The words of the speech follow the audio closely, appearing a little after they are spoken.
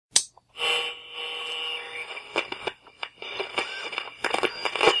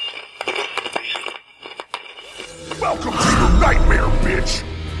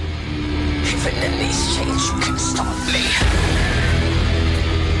Even in these chains, you can't stop me.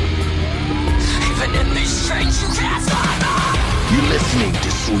 Even in these chains, you can't stop me. You're listening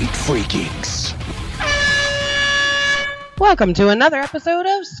to Sweet Freakings. Welcome to another episode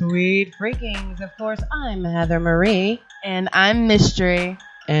of Sweet Freakings. Of course, I'm Heather-Marie. And I'm Mystery.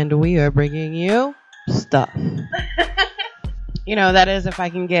 And we are bringing you stuff. You know, that is if I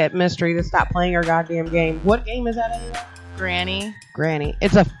can get Mystery to stop playing her goddamn game. What game is that anyway? Granny.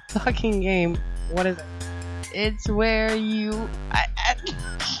 It's a fucking game. What is it? It's where you...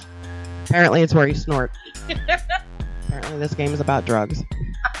 Apparently it's where you snort. Apparently this game is about drugs.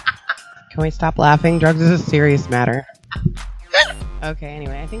 Can we stop laughing? Drugs is a serious matter. Okay,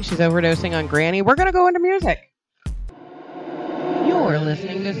 anyway, I think she's overdosing on Granny. We're gonna go into music. You're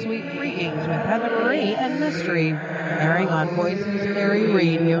listening to Sweet Freakings with Heather-Marie and Mystery, airing on Voices Mary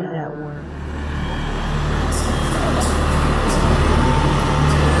Radio Network.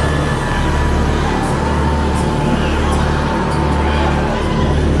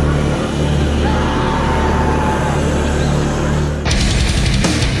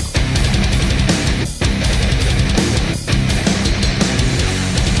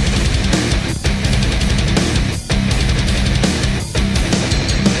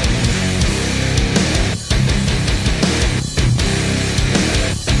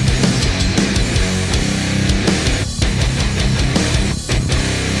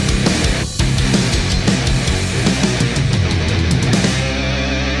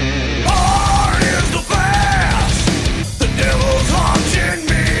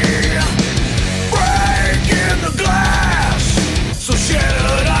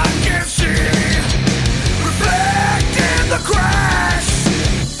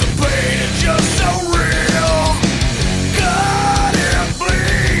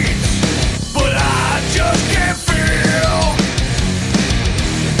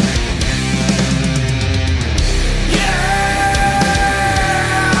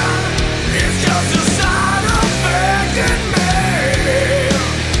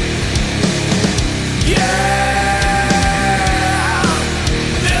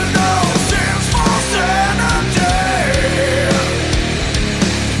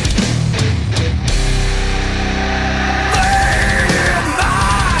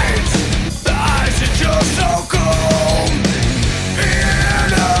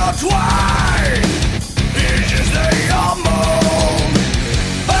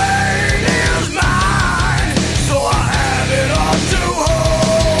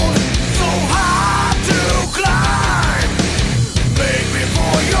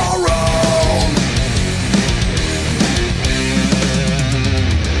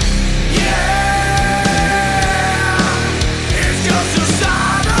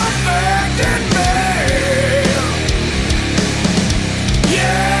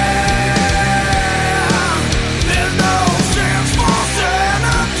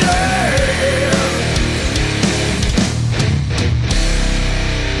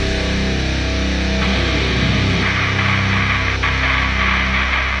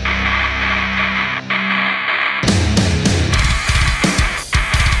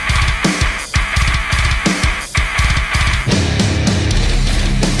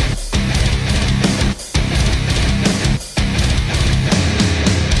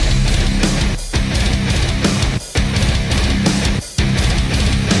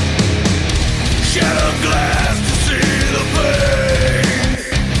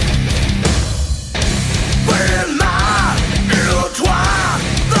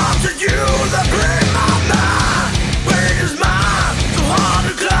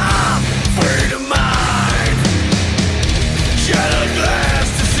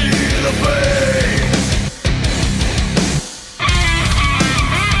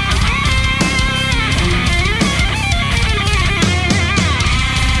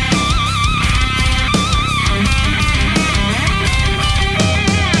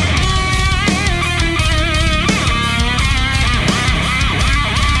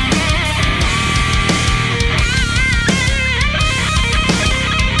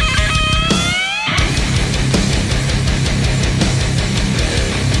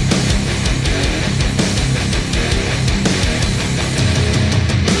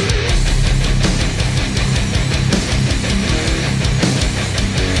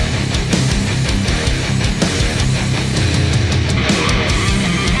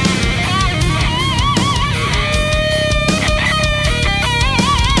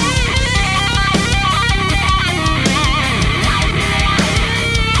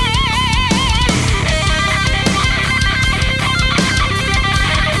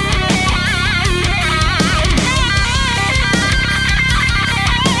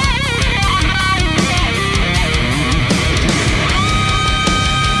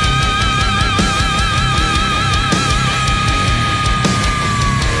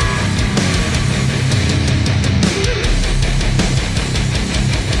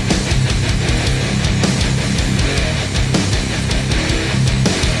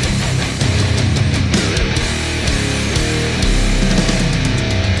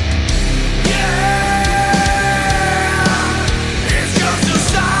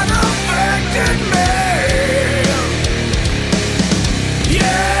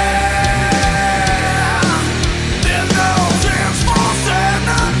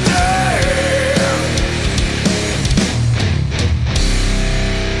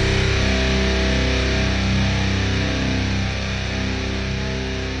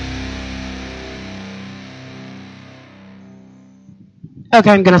 Okay,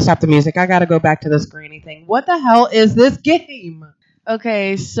 I'm gonna stop the music. I gotta go back to this granny thing. What the hell is this game?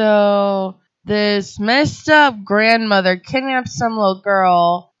 Okay, so this messed up grandmother kidnapped some little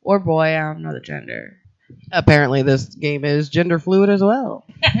girl or boy, I don't know the gender. Apparently, this game is gender fluid as well.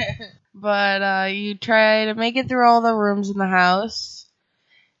 But you try to make it through all the rooms in the house,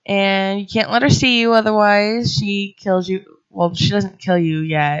 and you can't let her see you, otherwise she kills you. Well, she doesn't kill you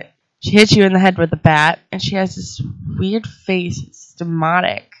yet. She hits you in the head with a bat, and she has this weird face. It's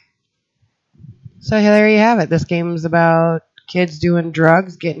demonic. So there you have it. This game's about kids doing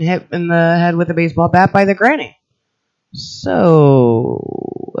drugs, getting hit in the head with a baseball bat by the granny.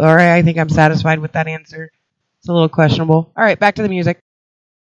 So, alright, I think I'm satisfied with that answer. It's a little questionable. Alright, back to the music.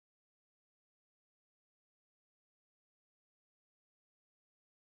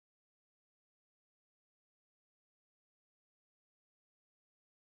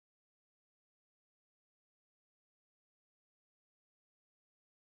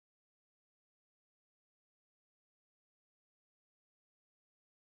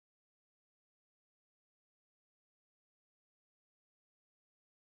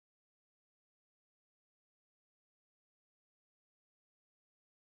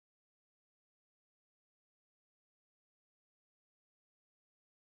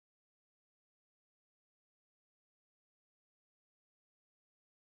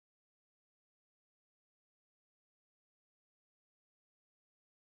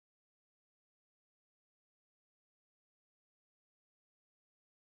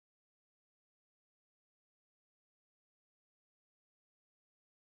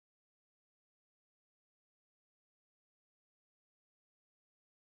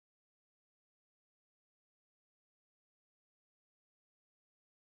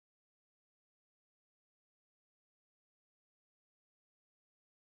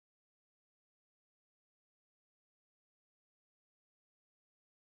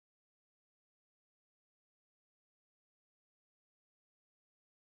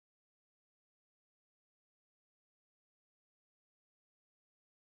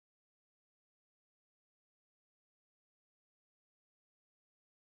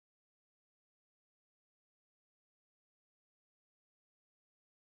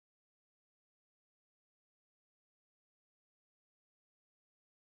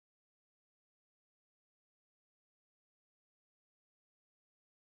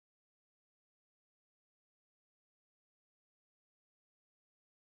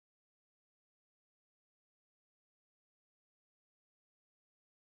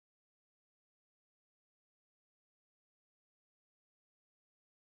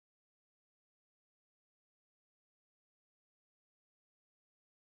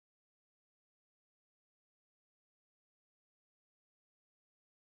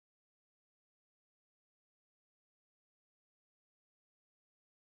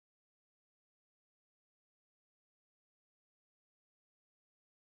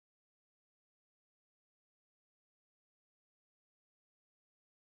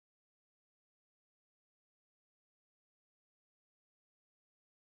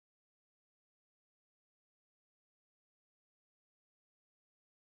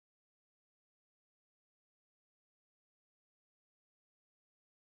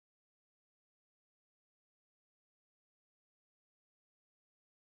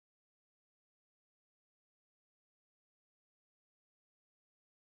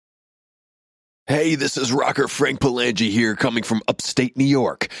 Hey, this is rocker Frank Palangi here, coming from upstate New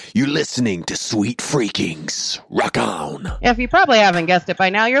York. You're listening to Sweet Freakings. Rock on. If you probably haven't guessed it by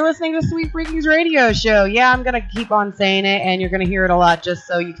now, you're listening to Sweet Freakings Radio Show. Yeah, I'm going to keep on saying it, and you're going to hear it a lot just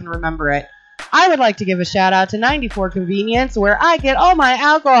so you can remember it. I would like to give a shout out to 94 Convenience, where I get all my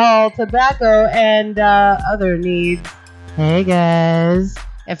alcohol, tobacco, and other needs. Hey, guys.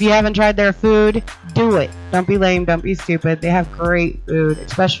 If you haven't tried their food, do it. Don't be lame. Don't be stupid. They have great food,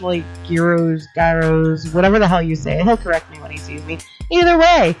 especially gyros, whatever the hell you say. He'll correct me when he sees me. Either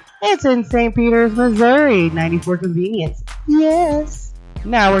way, it's in St. Peters, Missouri. 94 Convenience. Yes.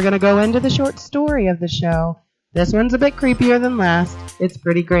 Now we're going to go into the short story of the show. This one's a bit creepier than last. It's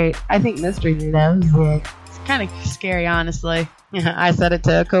pretty great. I think Mystery loves it. It's kind of scary, honestly. I said it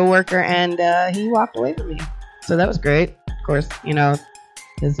to a coworker, and he walked away from me. So that was great. Of course, you know,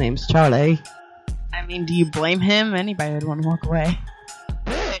 his name's Charlie. I mean, do you blame him? Anybody would want to walk away.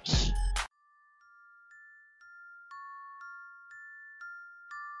 Bitch.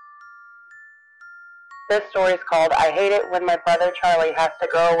 This story is called I Hate It When My Brother Charlie Has to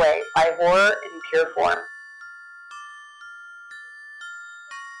Go Away by Horror in Pure Form.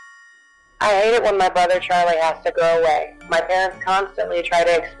 I hate it when my brother Charlie has to go away. My parents constantly try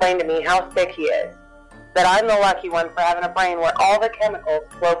to explain to me how sick he is. that I'm the lucky one for having a brain where all the chemicals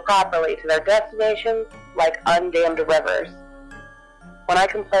flow properly to their destinations like undammed rivers. When I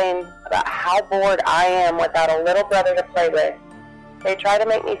complain about how bored I am without a little brother to play with, they try to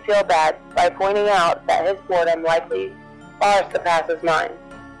make me feel bad by pointing out that his boredom likely far surpasses mine,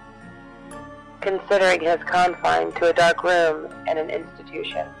 considering his confined to a dark room and an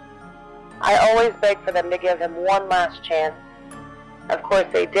institution. I always beg for them to give him one last chance. Of course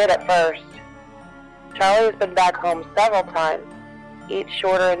they did at first. Charlie has been back home several times, each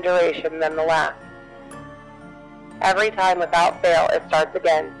shorter in duration than the last. Every time without fail, it starts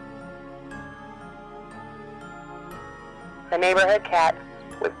again. The neighborhood cat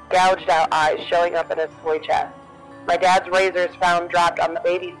with gouged out eyes showing up in his toy chest. My dad's razors found dropped on the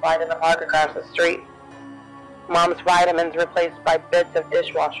baby slide in the park across the street. Mom's vitamins replaced by bits of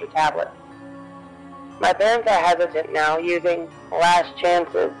dishwasher tablets. My parents are hesitant now, using last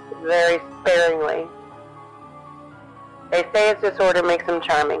chances very sparingly. They say his disorder makes him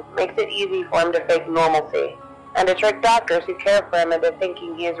charming, makes it easy for him to fake normalcy, and to trick doctors who care for him into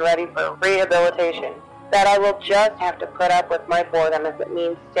thinking he is ready for rehabilitation. That I will just have to put up with my boredom if it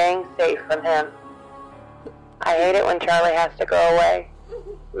means staying safe from him. I hate it when Charlie has to go away.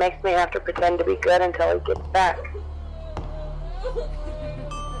 It makes me have to pretend to be good until he gets back.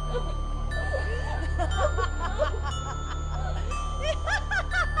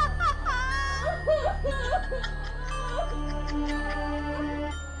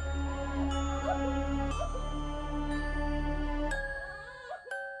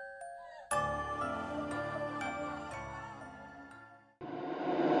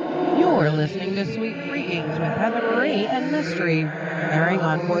 You're listening to Sweet Freakings with Heather Marie and Mystery, airing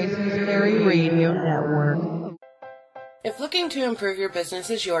on Voices Mary Radio Network. If looking to improve your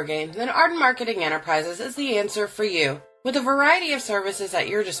business is your game, then Arden Marketing Enterprises is the answer for you. With a variety of services at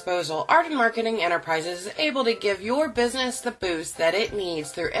your disposal, Arden Marketing Enterprises is able to give your business the boost that it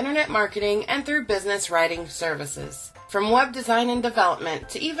needs through internet marketing and through business writing services. From web design and development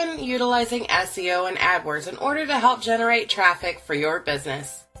to even utilizing SEO and AdWords in order to help generate traffic for your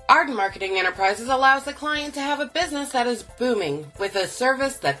business. Arden Marketing Enterprises allows the client to have a business that is booming with a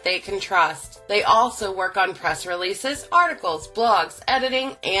service that they can trust. They also work on press releases, articles, blogs,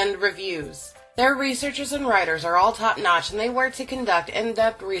 editing, and reviews. Their researchers and writers are all top-notch, and they work to conduct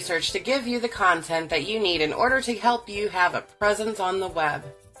in-depth research to give you the content that you need in order to help you have a presence on the web.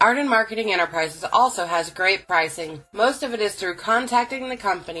 Arden Marketing Enterprises also has great pricing. Most of it is through contacting the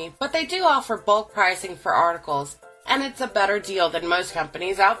company, but they do offer bulk pricing for articles, and it's a better deal than most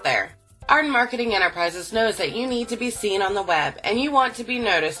companies out there. Arden Marketing Enterprises knows that you need to be seen on the web, and you want to be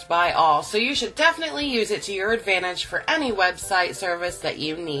noticed by all, so you should definitely use it to your advantage for any website service that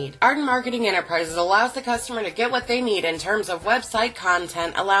you need. Arden Marketing Enterprises allows the customer to get what they need in terms of website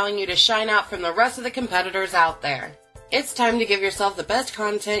content, allowing you to shine out from the rest of the competitors out there. It's time to give yourself the best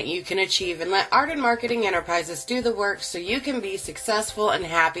content you can achieve and let Arden Marketing Enterprises do the work so you can be successful and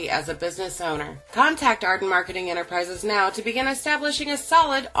happy as a business owner. Contact Arden Marketing Enterprises now to begin establishing a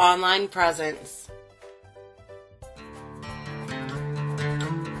solid online presence.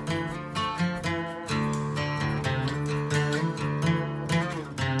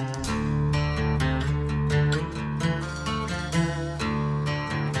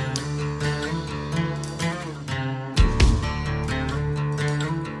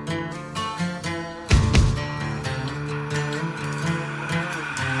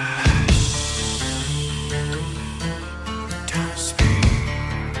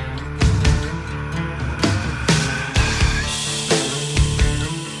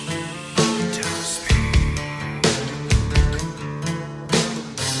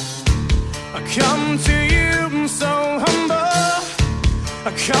 Come to you so humble,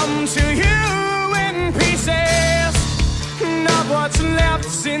 I come to you in pieces, not what's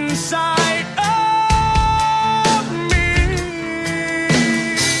left inside of me.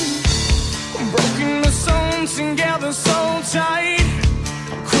 Broken the sewn together so tight,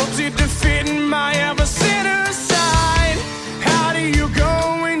 corrupted, defeating my ever sinner side. How do you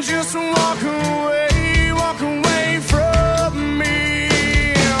go and just walk away from me?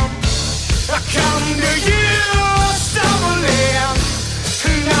 I come to you stumbling,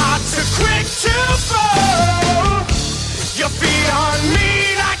 not too quick to fall. Your feet on me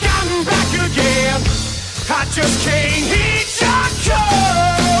like I'm back again. I just can't heed your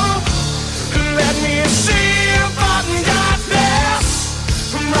call. Let me see if I got there.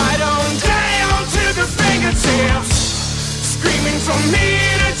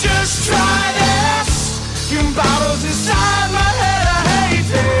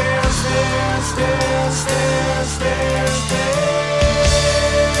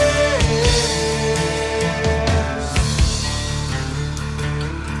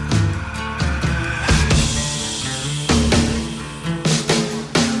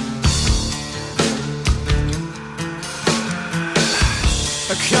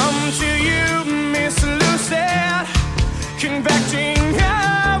 come to you, Miss Lucid, convecting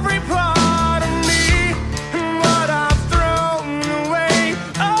every part of me and what I've thrown away.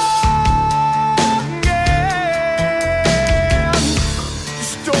 Oh, yeah.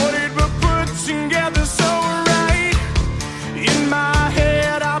 Distorted but put together so right. In my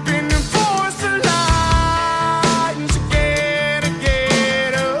head, I've been forced to lines again,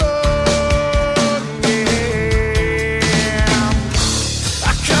 again. Oh, yeah. I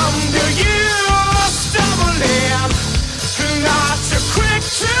come to you stumbling, not too quick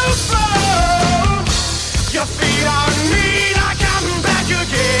to fall. Your feet on me like I'm back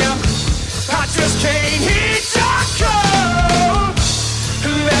again. I just can't hit your call.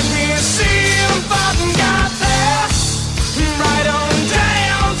 Let me see if I got this. Right on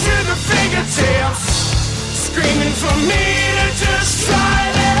down to the fingertips. Screaming for me to just try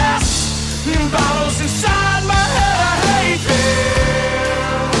this. Bottles inside my head, I hate this.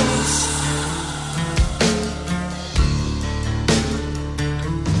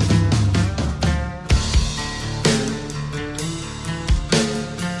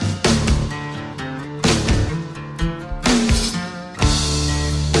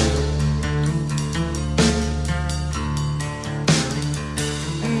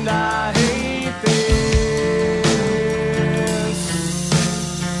 And I hate this.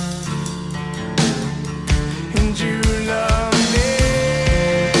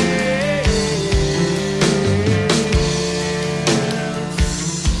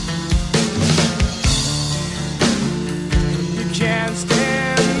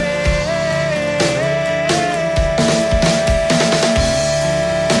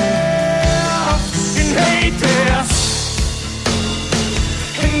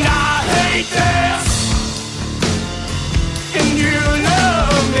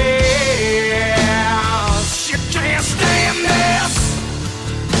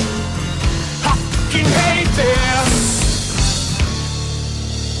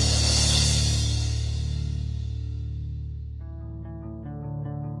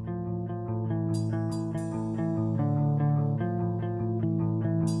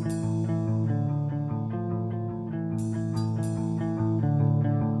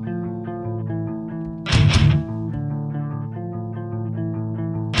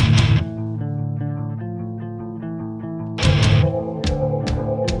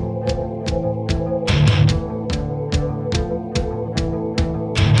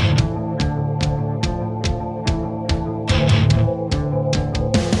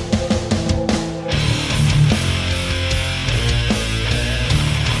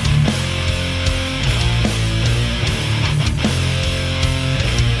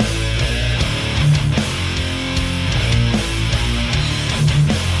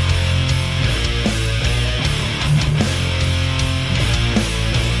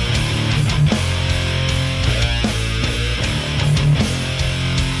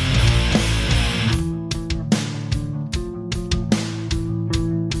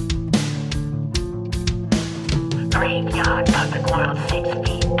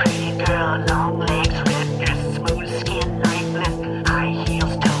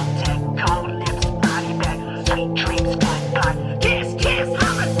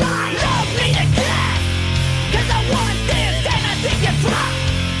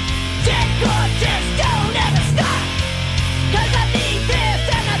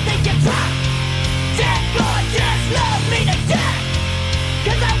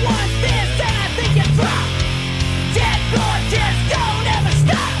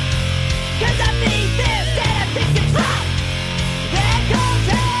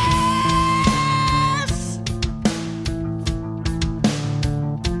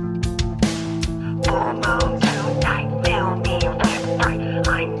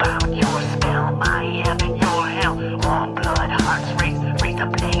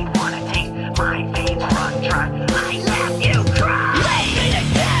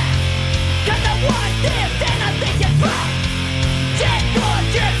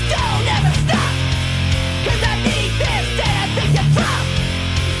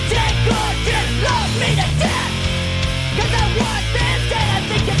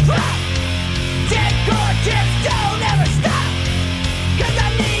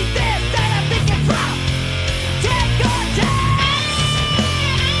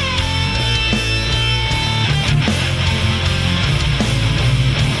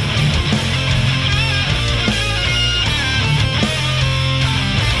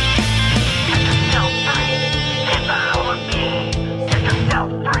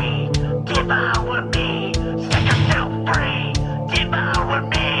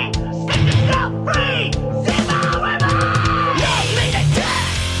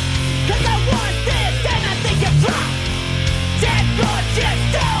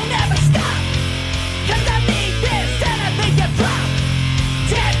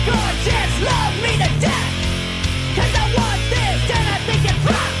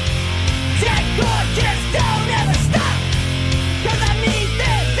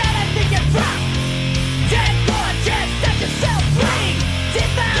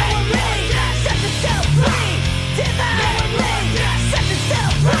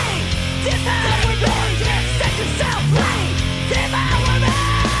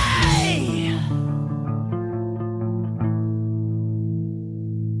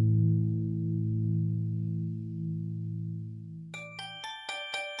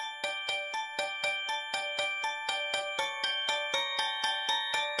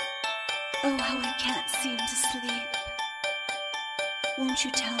 Oh, how I can't seem to sleep. Won't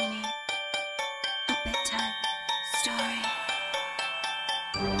you tell me a bedtime story?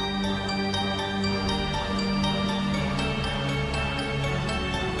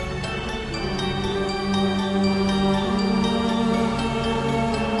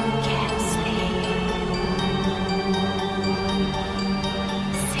 Can't sleep.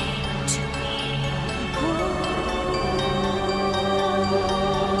 Sing to me.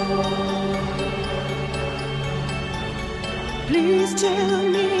 Please tell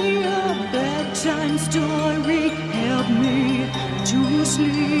me a bedtime story. Help me to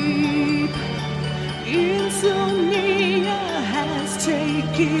sleep. Insomnia has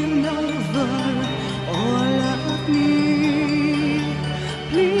taken over all of me.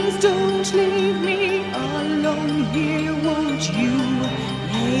 Please don't leave me alone here. Won't you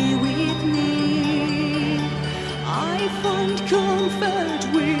lay with me? I find comfort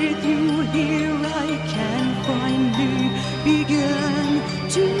with you here. I can finally begin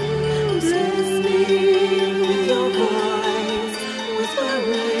to sleep with your voice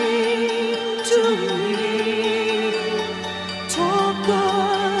whispering to me. Talk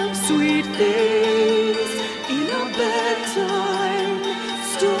of sweet things in a bedtime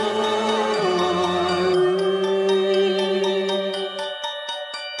story.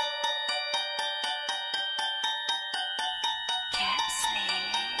 Can't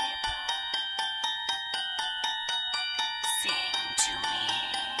sleep. Sing to me.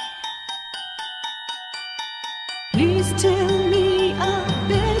 Please tell me a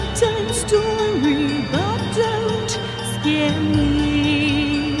bedtime story, but don't scare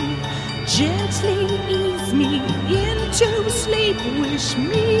me. Gently ease me into sleep. Wish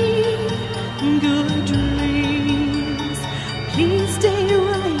me good dreams. Please stay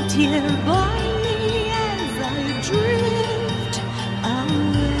right here by me as I drift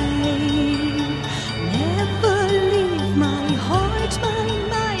away. Never leave my heart, my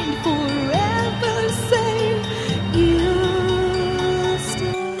mind, forever say you'll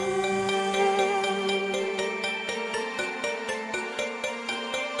stay.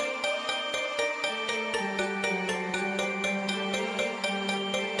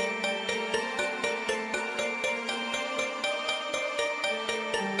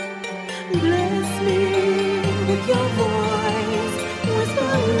 Bless me with your voice,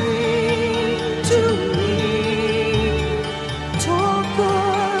 whispering to me. Talk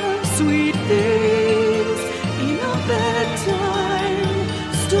of sweet things in a bedtime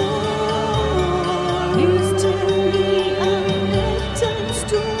story. Please tell me a bedtime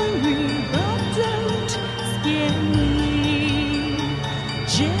story, but don't scare me.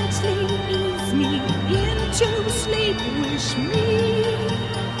 Gently ease me into sleep. Wish me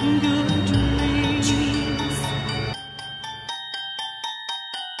good dreams.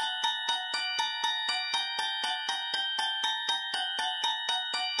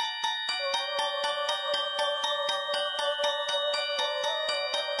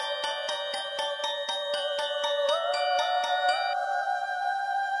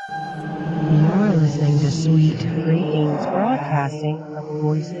 You're listening to Sweet Freakings, broadcasting from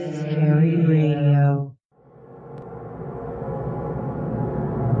Voices Carry Radio.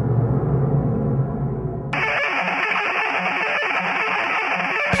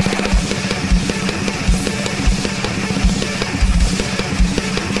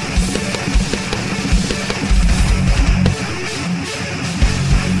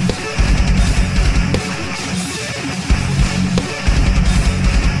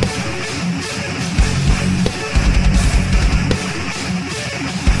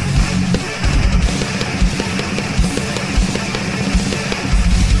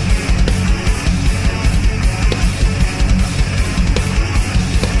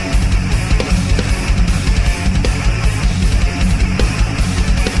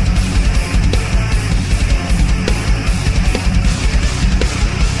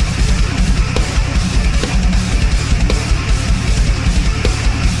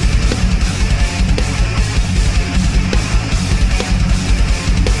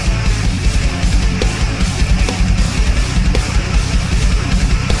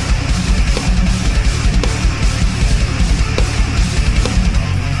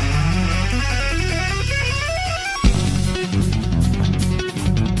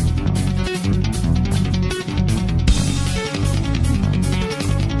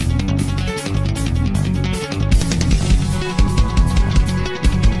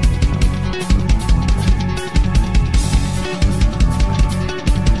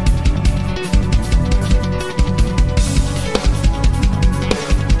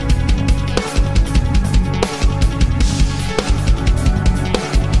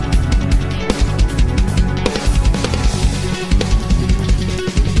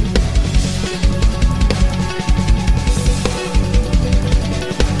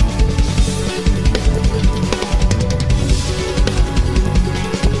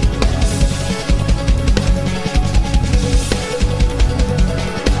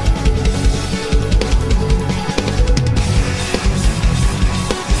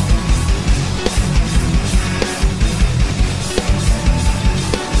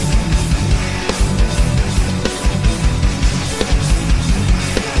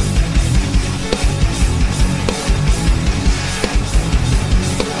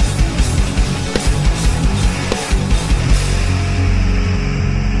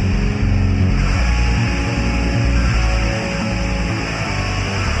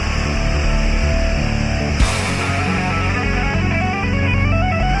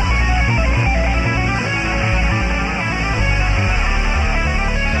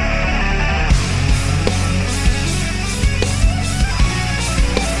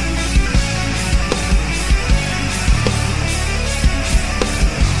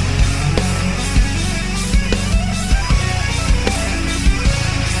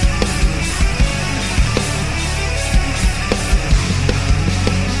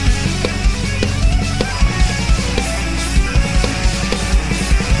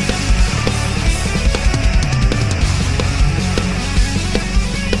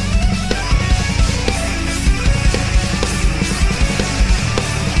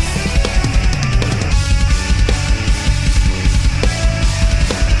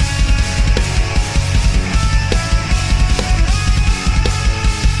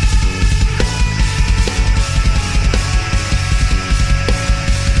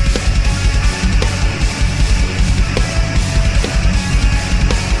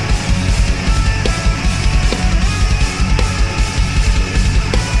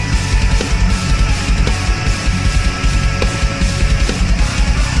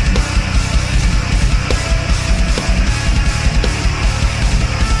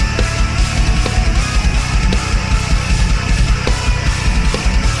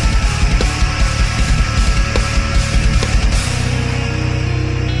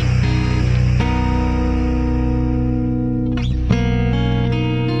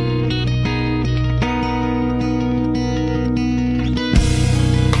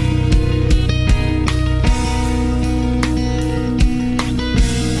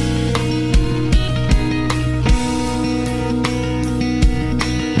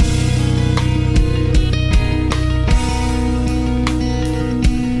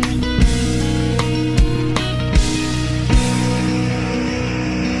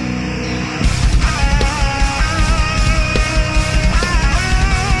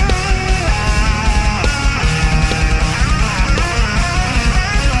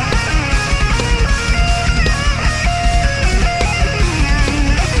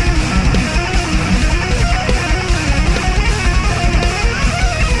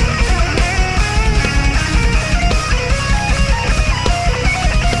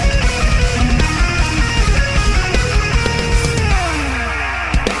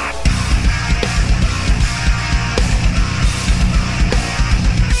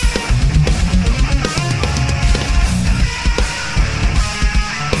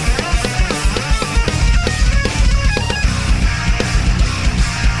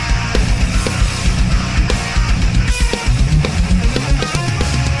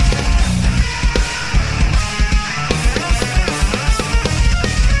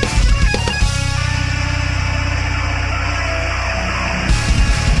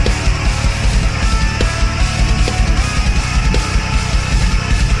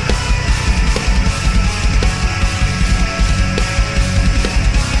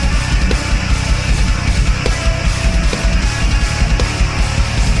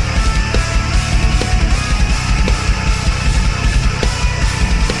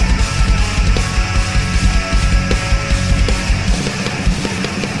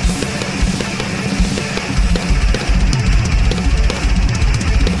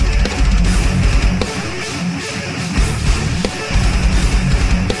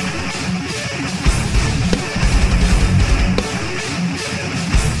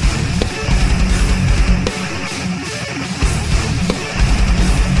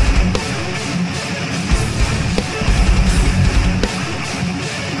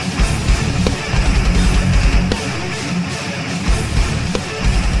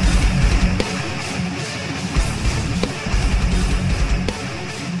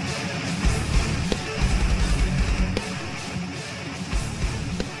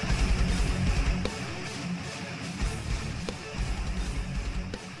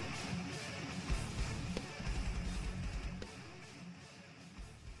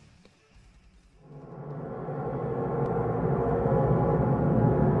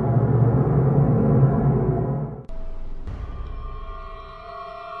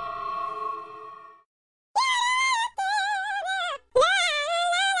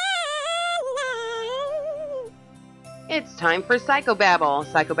 time for Psychobabble.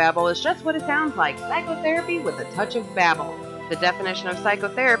 Psychobabble is just what it sounds like, psychotherapy with a touch of babble. The definition of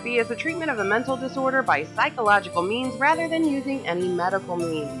psychotherapy is the treatment of a mental disorder by psychological means rather than using any medical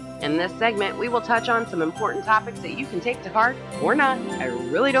means. In this segment, we will touch on some important topics that you can take to heart or not. I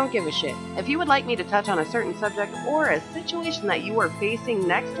really don't give a shit. If you would like me to touch on a certain subject or a situation that you are facing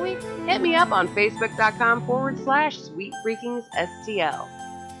next week, hit me up on facebook.com/sweetfreakingsstl.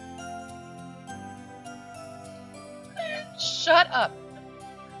 Shut up.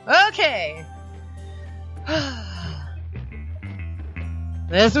 Okay.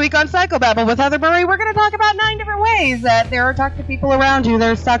 This week on Psychobabble with Heather Marie, we're going to talk about 9 different ways that there are toxic people around you.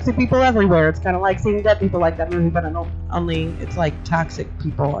 There's toxic people everywhere. It's kind of like Seeing Dead People, like that movie, but only it's like toxic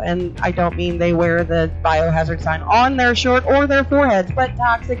people. And I don't mean they wear the biohazard sign on their shirt or their foreheads, but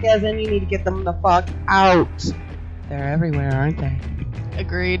toxic as in you need to get them the fuck out. They're everywhere, aren't they?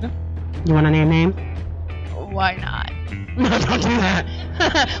 Agreed. You want to name names? Why not? No, don't do that.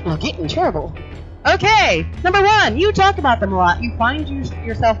 We'll get in trouble. Okay, number 1, you talk about them a lot. You find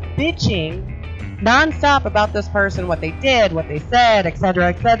yourself bitching nonstop about this person, what they did, what they said, etc.,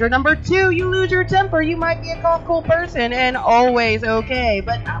 etc. Number 2, you lose your temper. You might be a calm, cool person and always okay,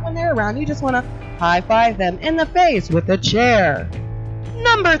 but not when they're around. You just want to high-five them in the face with a chair.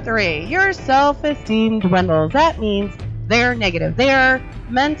 Number 3, your self-esteem dwindles. That means they're negative. They're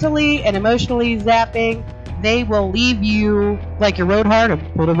mentally and emotionally zapping. They will leave you like your road hard and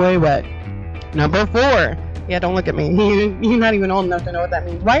put away wet. Number 4. Yeah, don't look at me. You're not even old enough to know what that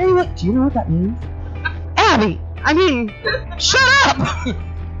means. Why are you do you know what that means? Abby! I mean, shut up!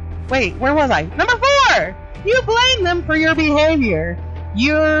 Wait, where was I? Number 4! You blame them for your behavior.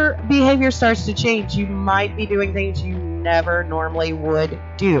 Your behavior starts to change. You might be doing things you never normally would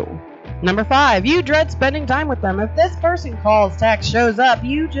do. Number 5, you dread spending time with them. If this person calls, texts, shows up,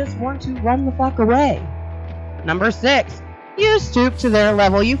 you just want to run the fuck away. Number 6, you stoop to their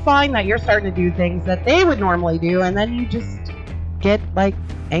level. You find that you're starting to do things that they would normally do, and then you just get, like,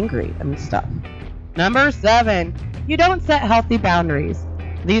 angry and stuff. Number 7, you don't set healthy boundaries.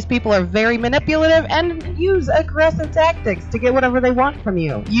 These people are very manipulative and use aggressive tactics to get whatever they want from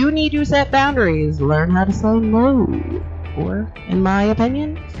you. You need to set boundaries. Learn how to say no. Or, in my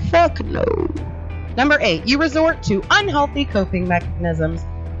opinion, fuck no. Number 8, you resort to unhealthy coping mechanisms.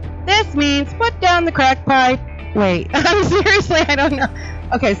 This means put down the crack pipe. Wait, seriously, I don't know.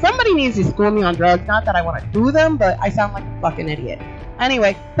 Okay, somebody needs to school me on drugs. Not that I want to do them, but I sound like a fucking idiot.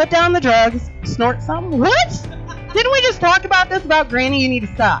 Anyway, put down the drugs, snort some. What? Didn't we just talk about this about Granny? You need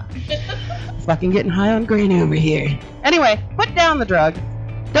to stop. Fucking getting high on Granny over here. Anyway, put down the drugs.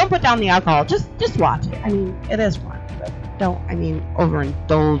 Don't put down the alcohol. Just watch it. I mean, it is fun, but don't,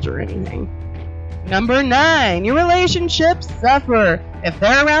 overindulge or anything. Number 9, your relationships suffer. If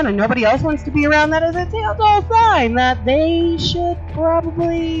they're around and nobody else wants to be around, that is a telltale sign that they should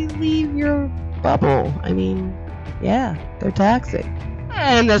probably leave your bubble. I mean, yeah, they're toxic.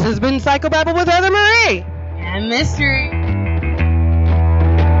 And this has been Psychobabble with Heather Marie. And mystery.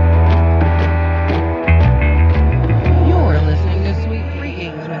 You're listening to Sweet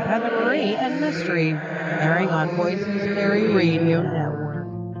Freakings with Heather Marie and Mystery, airing on Voices Mary Radio Network.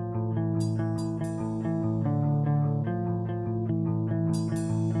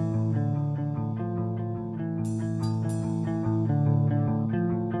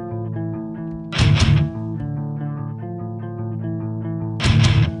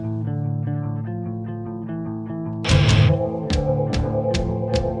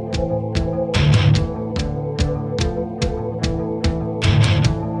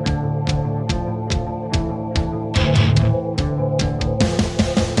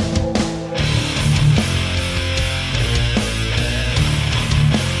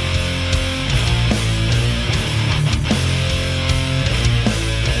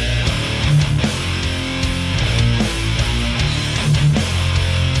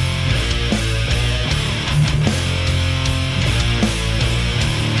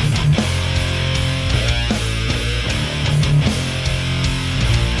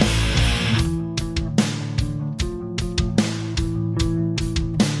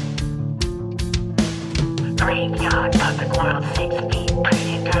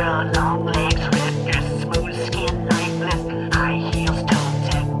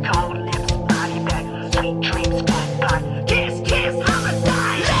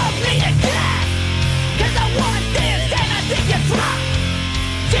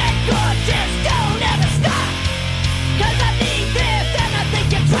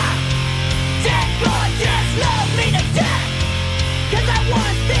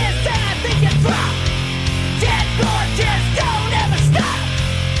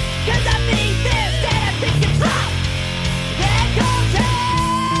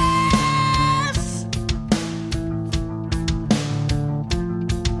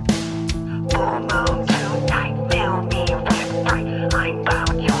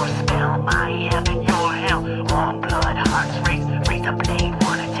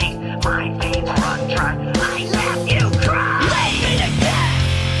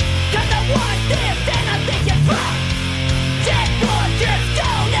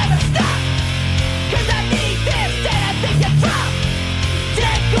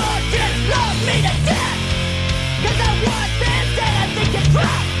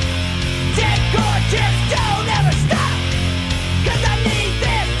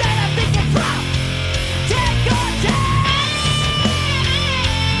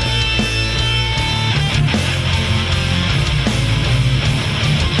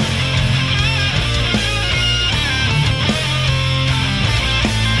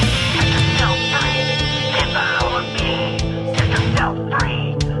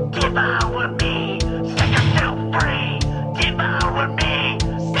 Devour me, set yourself free. Devour me,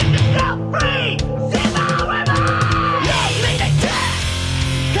 set yourself free. Devour me. Love me to death,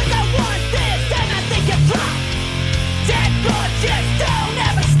 'cause I want this and I think it's wrong. Dead gorgeous, don't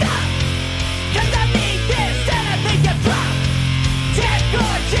ever stop, 'cause I need this and I think it's wrong. Dead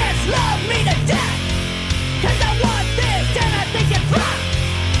gorgeous, love me to death, 'cause I want this and I think it's wrong.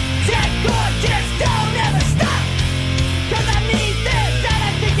 Dead gorgeous, don't ever stop, 'cause I need this and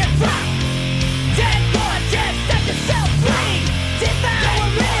I think it's wrong. Dead gorgeous, set yourself free. Devour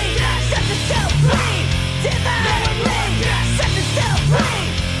me, set yourself free. Devour me, set yourself free.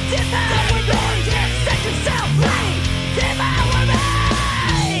 Devour me, set yourself free. Devour me.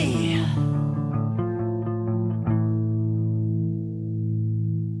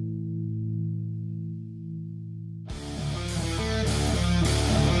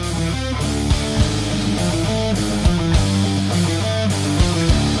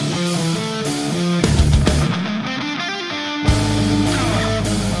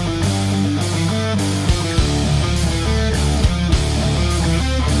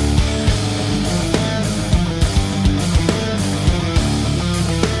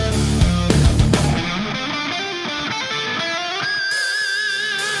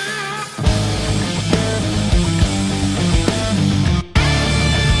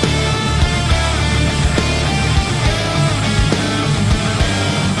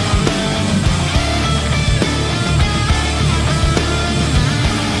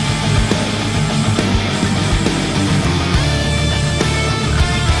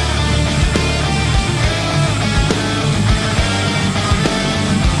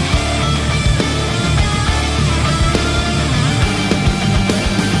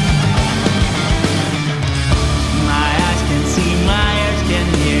 My eyes can see, my ears can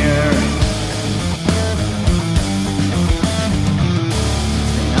hear.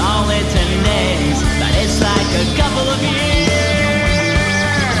 Only 10 days, but it's like a couple of years.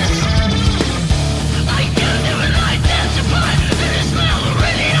 I can't even identify the smell of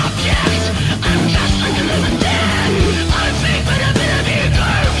any object. I'm just like a living dead. I think but a bit of your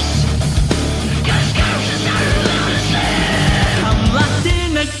ghost. 'Cause ghosts is not allowed to live. I'm locked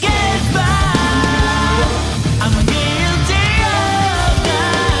in a cage bar. I'm guilty of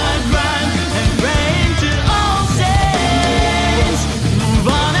that crime and praying to all saints. Move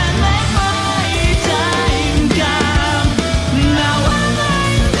on and make my time come. Now I'm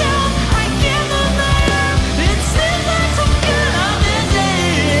lying down, I cannot bear. It seems like some kind of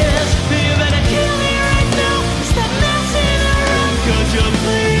disease. You better kill me right now. Stop messing around. Could you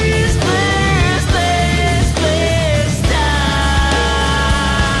please, please, please, please stop?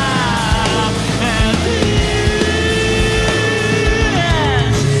 And please,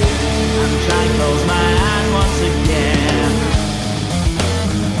 I'm trying to close my eyes once again.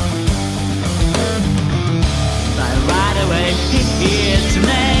 But right away, here to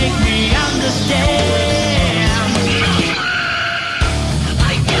make me understand.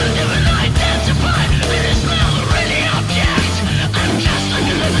 I can't even identify the smell of any object. I'm just like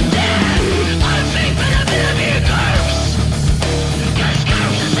a living dead. I think but a bit of your ghost. 'Cause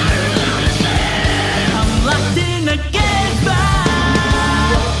ghosts is not allowed to live. I'm locked in a cage bar.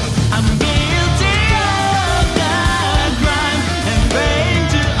 I'm guilty of that crime and praying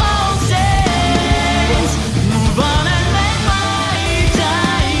to all saints. Move on and make my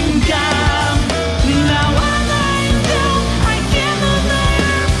time come. Now I'm lying down, I cannot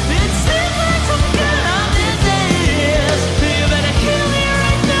bear. It seems like some kind of disease. You better kill me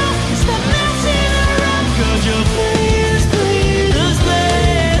right now. Stop messing around. Could you please, please,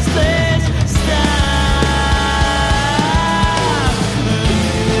 please, please stop?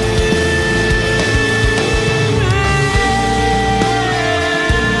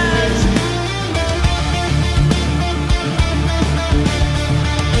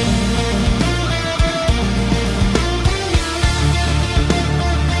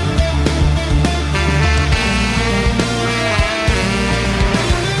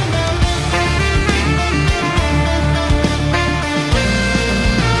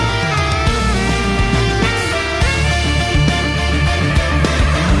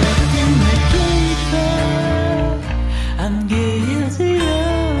 I'm guilty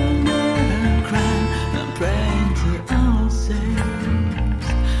of that crime. I'm praying to all saints.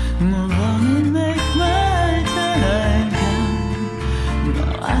 Move on and make my time come.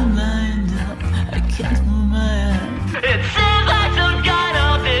 Now I'm lined up, I can't move my eyes. It seems like some kind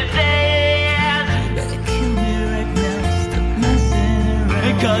of disease. Better kill me right now, stop messing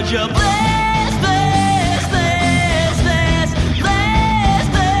around. Could you please, please, please, please, please,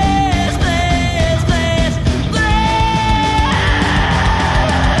 please, please, please, please.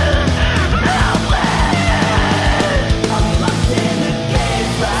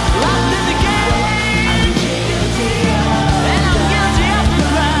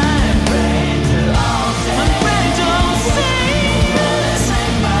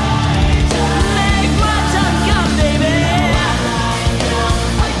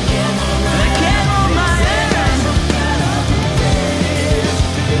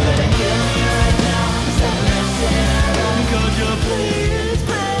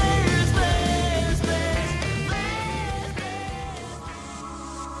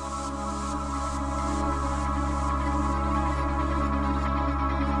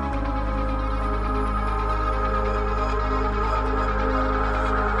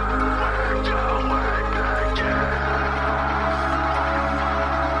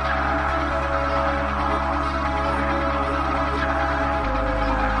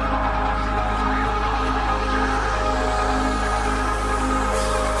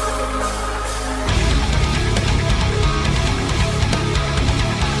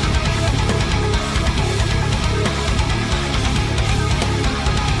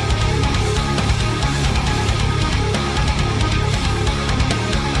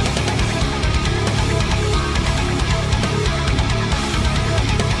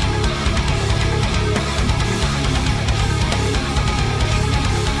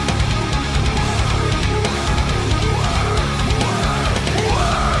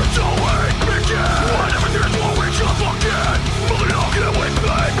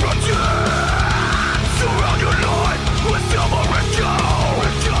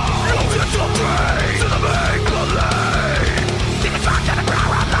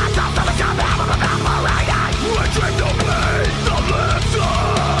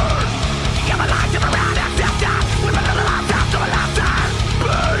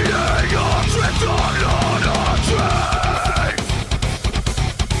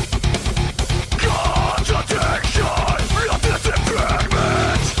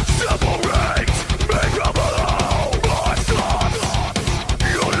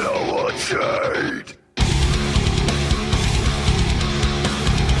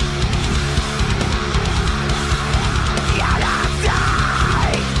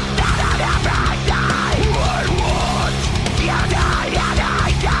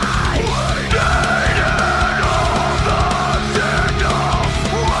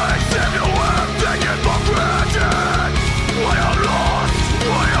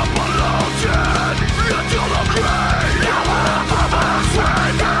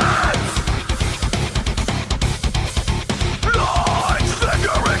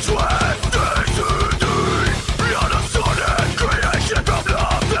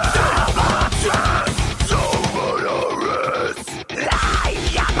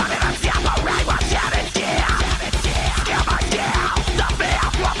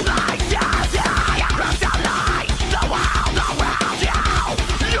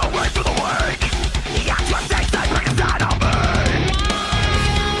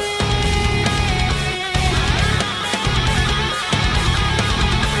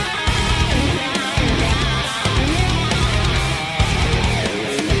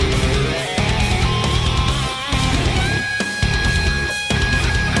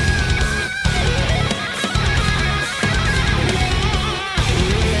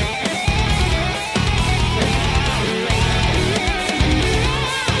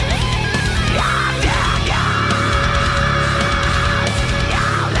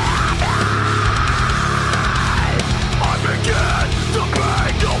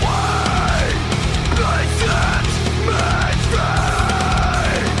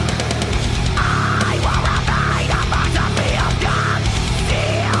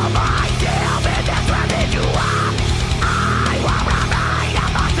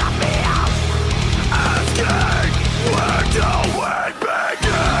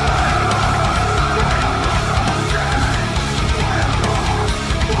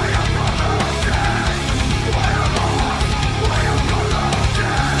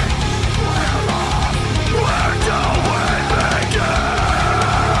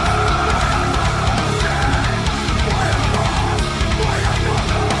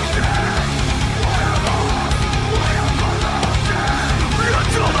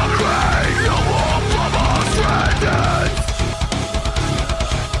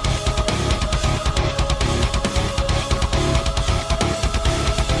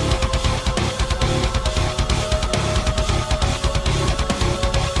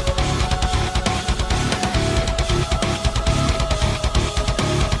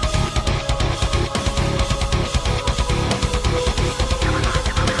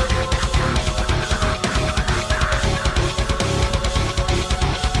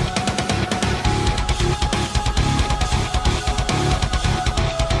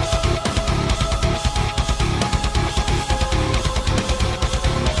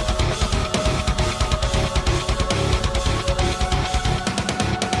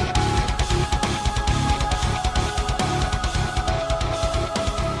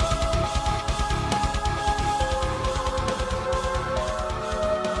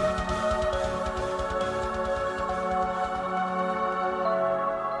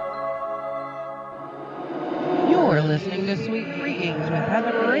 listening to Sweet Freakings with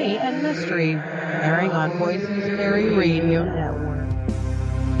Heather Marie and Mystery, airing on Boise Scary Radio Network.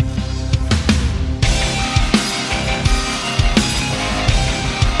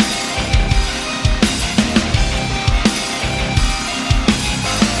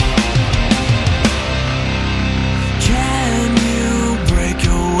 Can you break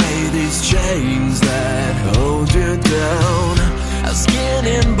away these chains that hold you down? A skin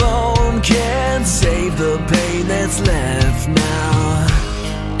and bone can't save the pain that's left now.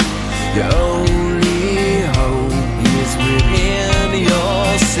 Your only hope is within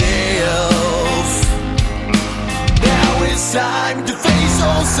yourself. Now it's time to face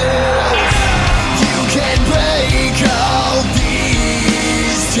yourself. You can break all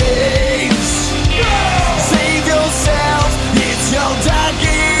these chains. Save yourself, it's your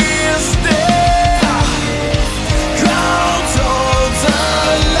darkest day. Crawl towards the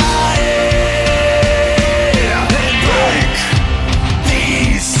light and break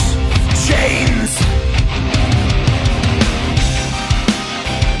these chains.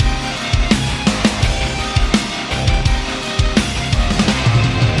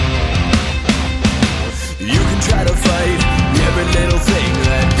 You can try to fight every little thing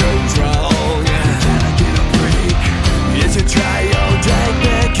that goes wrong. You gotta get a break. It's a try your drag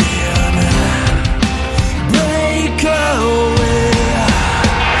back in. Break away.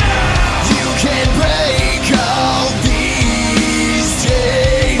 You can break all these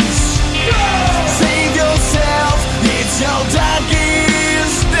chains. Save yourself, it's your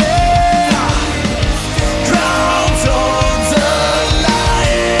darkest day. Crawl towards the light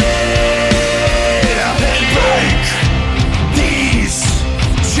and break these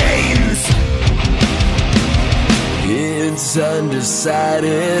chains. It's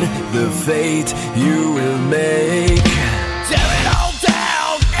undecided the fate you will make. Tear it all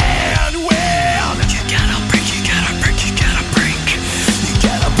down and win. You gotta break, you gotta break, you gotta break. You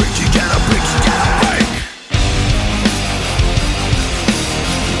gotta break, you gotta break, you gotta break.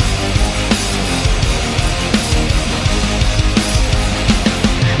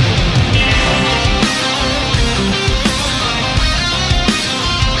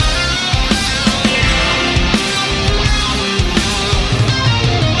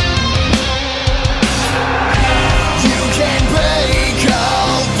 You can break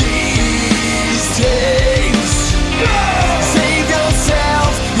all these chains. Save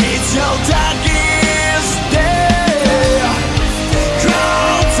yourself, it's your darkest day.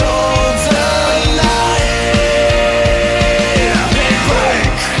 Crawl towards the light and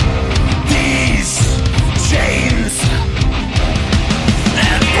break these chains.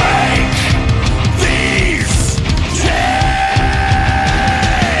 And break these chains.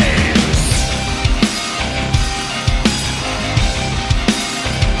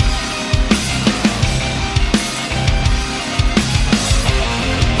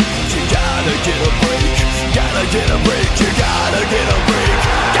 You gotta get a break, gotta get a break, you gotta get a break,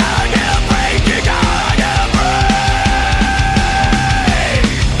 gotta get a break, you gotta get a break.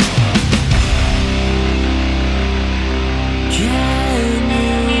 Can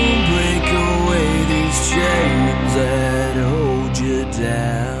you break away these chains that hold you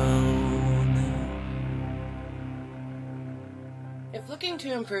down? If looking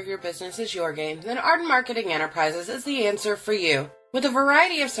to improve your business is your game, then Arden Marketing Enterprises is the answer for you. With a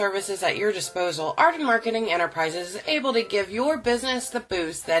variety of services at your disposal, Arden Marketing Enterprises is able to give your business the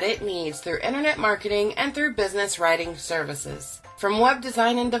boost that it needs through internet marketing and through business writing services. From web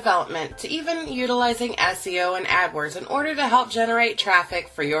design and development to even utilizing SEO and AdWords in order to help generate traffic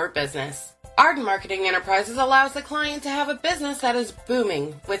for your business. Arden Marketing Enterprises allows the client to have a business that is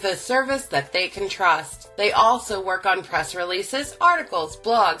booming with a service that they can trust. They also work on press releases, articles,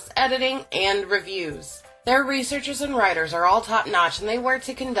 blogs, editing, and reviews. Their researchers and writers are all top-notch, and they work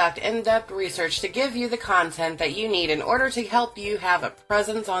to conduct in-depth research to give you the content that you need in order to help you have a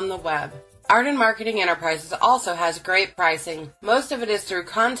presence on the web. Arden Marketing Enterprises also has great pricing. Most of it is through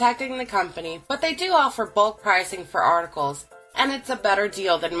contacting the company, but they do offer bulk pricing for articles, and it's a better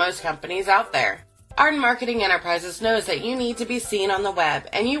deal than most companies out there. Arden Marketing Enterprises knows that you need to be seen on the web,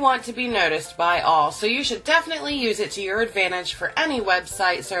 and you want to be noticed by all, so you should definitely use it to your advantage for any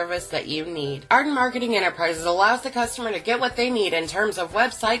website service that you need. Arden Marketing Enterprises allows the customer to get what they need in terms of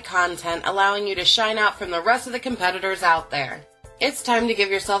website content, allowing you to shine out from the rest of the competitors out there. It's time to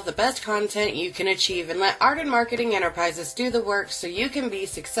give yourself the best content you can achieve and let Arden Marketing Enterprises do the work so you can be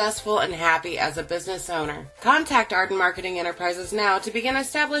successful and happy as a business owner. Contact Arden Marketing Enterprises now to begin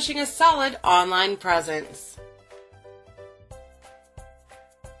establishing a solid online presence.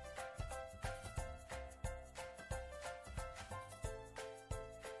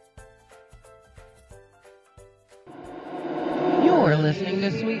 listening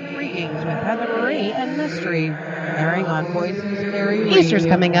to Sweet Freakings with Heather Marie and Mystery, airing on Voices Fairy Radio. Easter's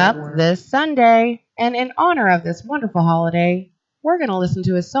coming up this Sunday, and in honor of this wonderful holiday, we're going to listen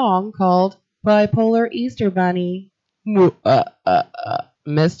to a song called Bipolar Easter Bunny.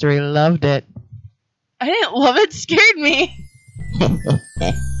 Mystery loved it. I didn't love it. Scared me.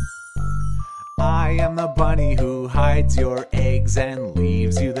 I am the bunny who hides your eggs and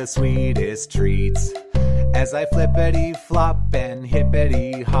leaves you the sweetest treats. As I flippity flop and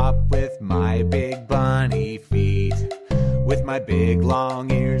hippity hop with my big bunny feet. With my big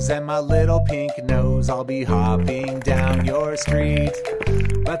long ears and my little pink nose, I'll be hopping down your street.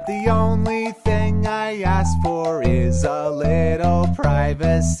 But the only thing I ask for is a little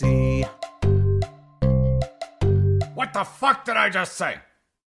privacy. What the fuck did I just say?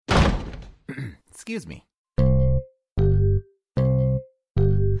 Excuse me.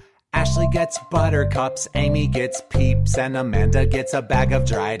 Ashley gets buttercups, Amy gets peeps, and Amanda gets a bag of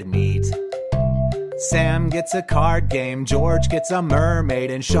dried meat. Sam gets a card game, George gets a mermaid,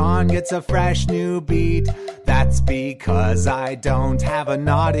 and Sean gets a fresh new beat. That's because I don't have a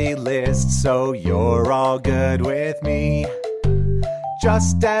naughty list, so you're all good with me.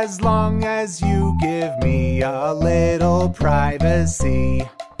 Just as long as you give me a little privacy.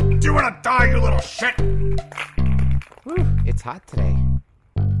 Do you want to die, you little shit? Whew, it's hot today.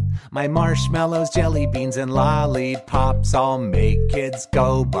 My marshmallows, jelly beans, and lollipops all make kids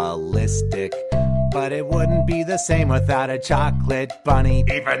go ballistic. But it wouldn't be the same without a chocolate bunny.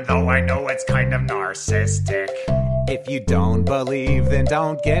 Even though I know it's kind of narcissistic. If you don't believe, then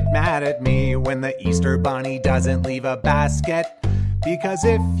don't get mad at me when the Easter bunny doesn't leave a basket. Because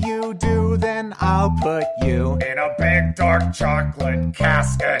if you do, then I'll put you in a big dark chocolate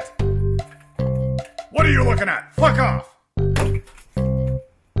casket. What are you looking at? Fuck off!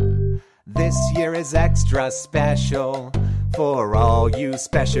 This year is extra special for all you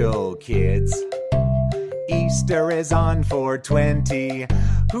special kids. Easter is on 420.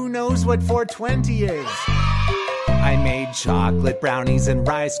 Who knows what 420 is? I made chocolate brownies and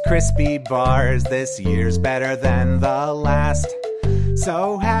Rice Krispie bars. This year's better than the last.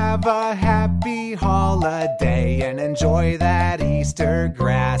 So have a happy holiday and enjoy that Easter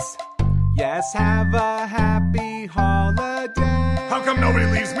grass. Yes, have a happy holiday. How come nobody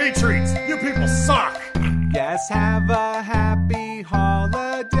leaves me treats? You people suck. Yes, have a happy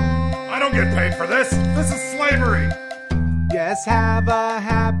holiday. I don't get paid for this. This is slavery. Yes, have a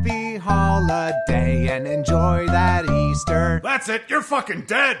happy holiday and enjoy that Easter. That's it. You're fucking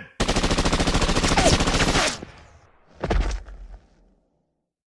dead.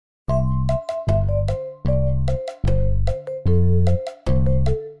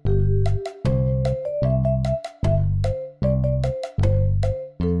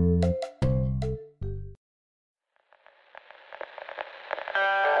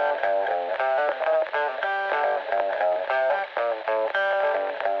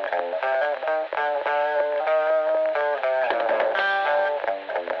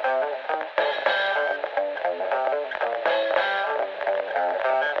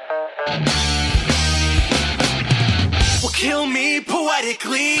 Kill me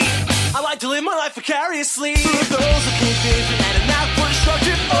poetically. I like to live my life vicariously. For those who can't vision and an out for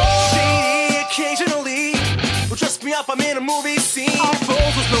destruction. Oh, shady occasionally. Will dress me up, I'm in a movie scene. Our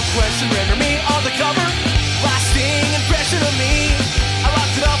foes with no question render me on the cover. Lasting impression of me. I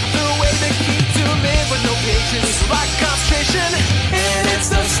locked it up with the way they keep to live with no patience, lack of concentration. And it's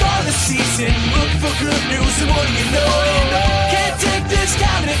the start of the season. Look for good news and what do you know? Can't take this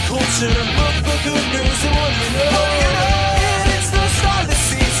cabinet closer. Look for good news and what do you know? Start the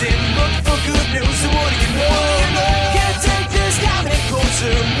season, look for good news, and what do you know? Can't take this cabinet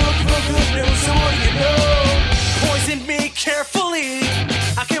closer, look for good news, and what do you know? Poison me carefully,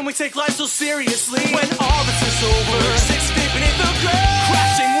 how can we take life so seriously? When all this is over, 6 feet beneath the ground,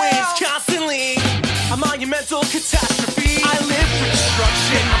 crashing winds constantly, a monumental catastrophe. I live for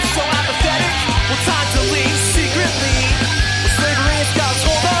destruction, I'm so apathetic, well time to leave secretly. With slavery has got its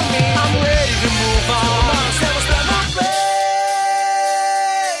hold on me, I'm ready to move on.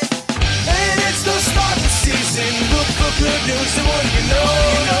 Look for good news and what do you know?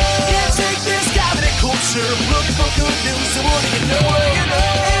 Can't take this cabinet culture. Look for good news and what do you know?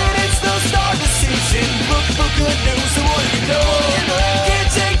 And it's the start of the season.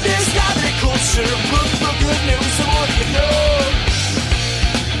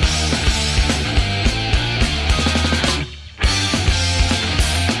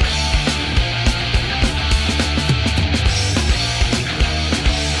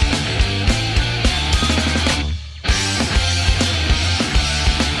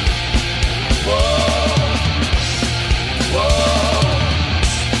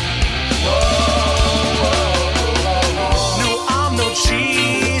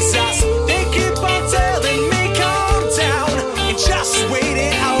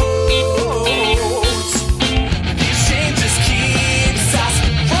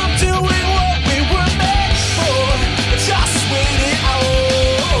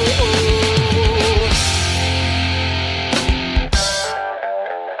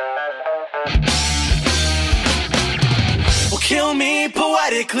 Well, kill me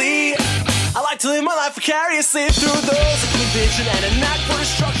poetically. I like to live my life vicariously through those of conviction and a knack for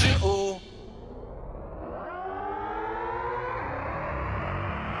destruction. Ooh.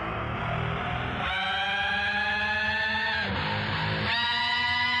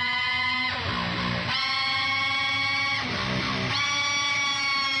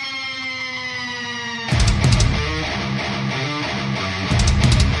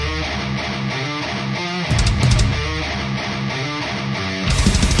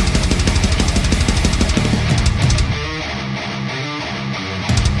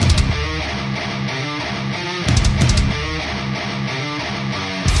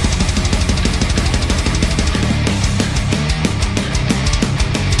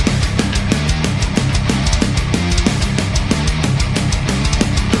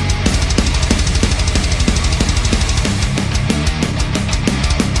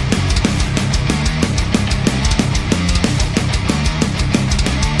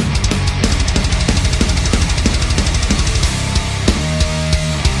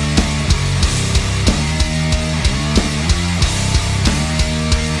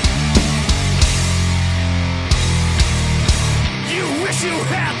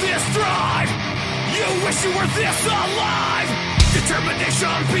 wish you were this alive.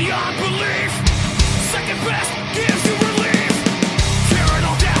 Determination beyond belief. Second best gives you relief. Tear it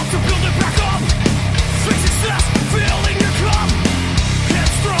all down to build it back up. Fake success filling your cup.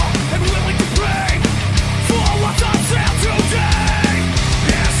 Headstrong and willing to pay for what's on sale today.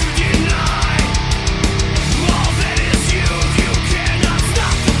 As you deny all that is you, you cannot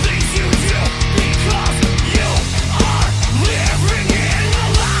stop the things you do because you are living in a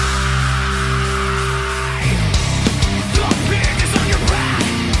lie. The pig is on your back,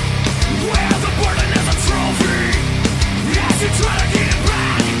 where the burden is a trophy.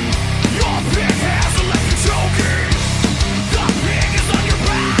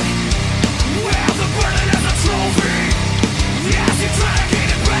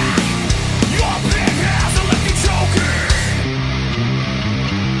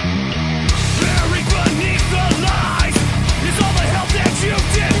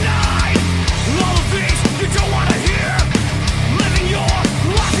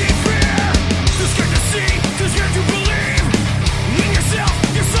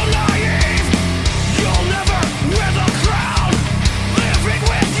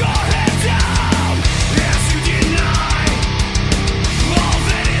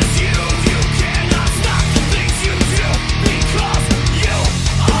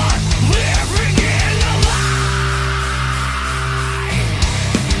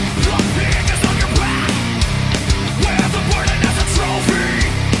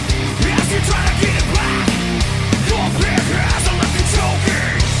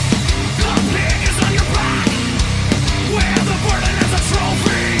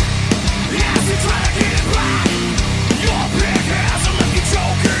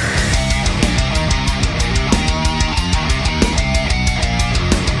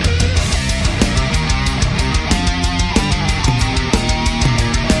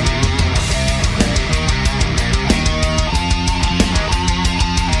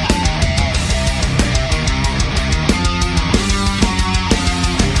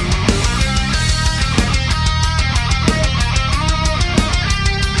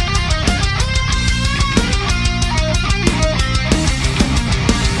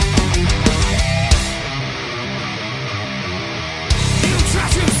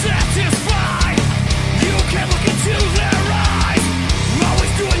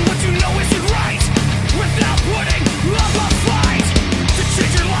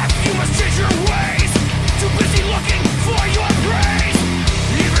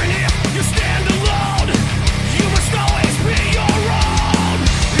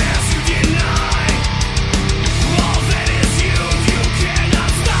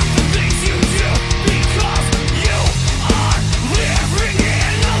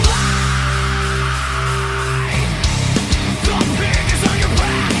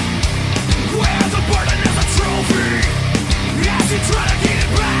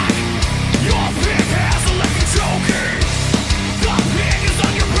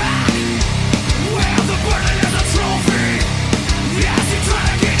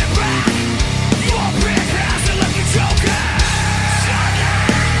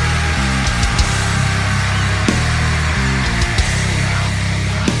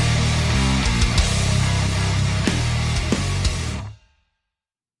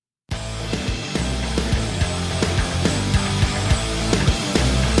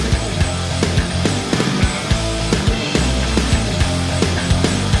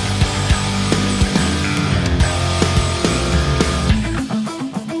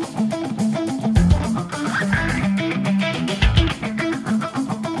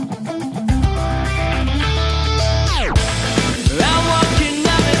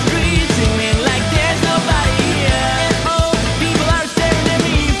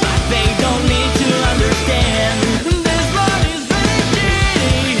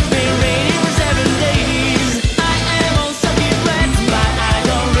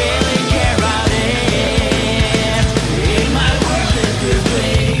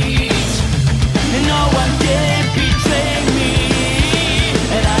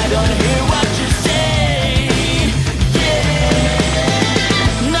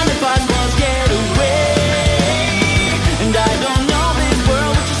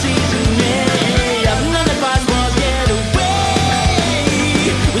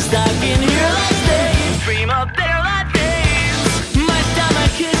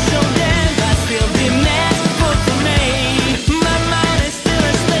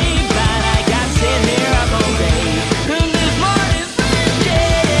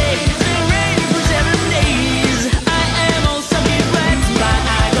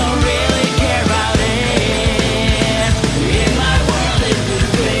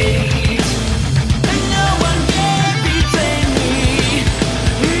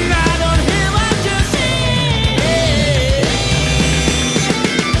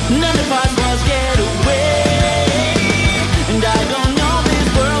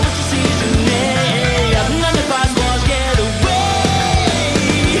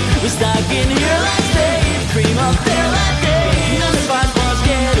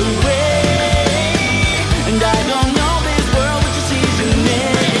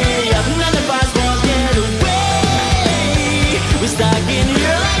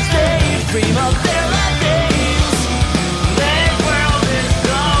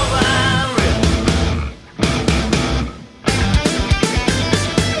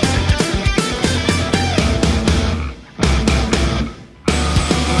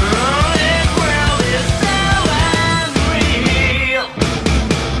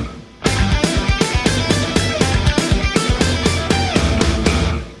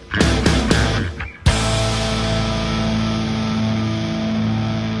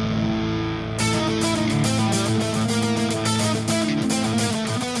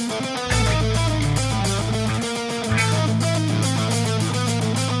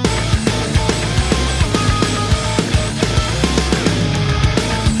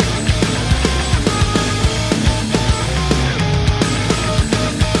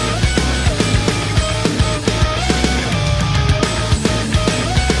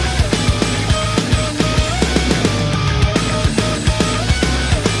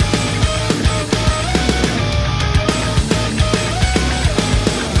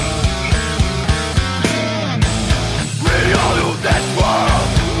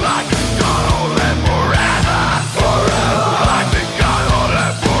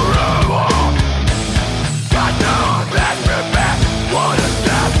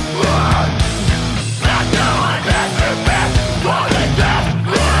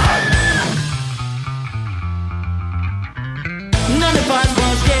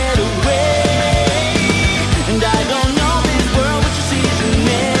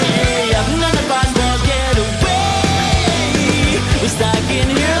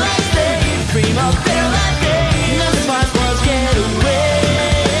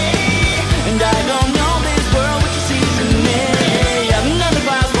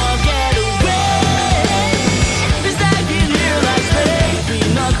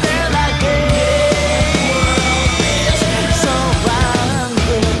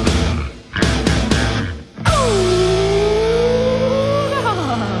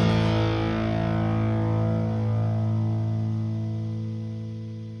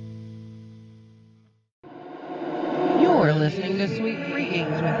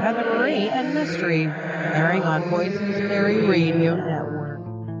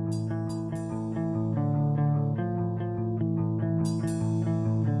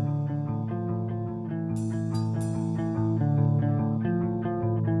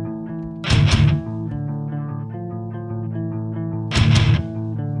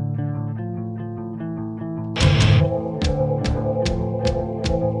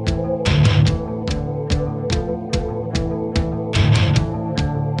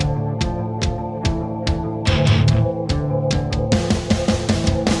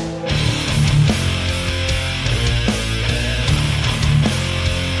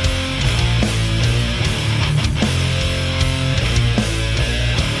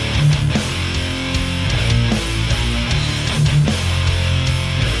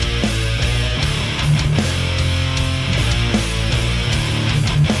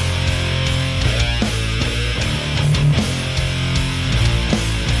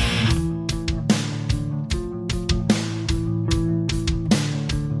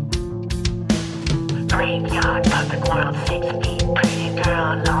 Graveyard, perfect world, 6 feet, pretty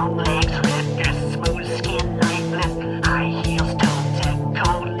girl, long legs, red dress, smooth skin, lifeless, high heels, toe tech,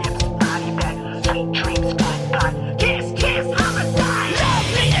 cold lips, body back, sweet dreams, goodbye, kiss, kiss, homicide. Love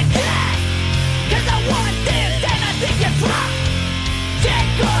me to death, 'cause I want this and I think it's wrong. Dead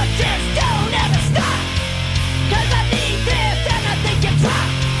gorgeous, don't ever stop, 'cause I need this and I think it's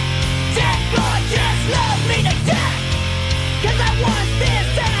wrong. Dead gorgeous, love me to death, 'cause I want this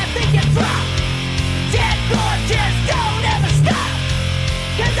and I think it's wrong. Dead gorgeous, don't ever stop,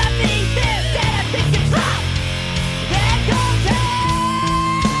 'cause I need this and I think it's wrong. Dead gorgeous.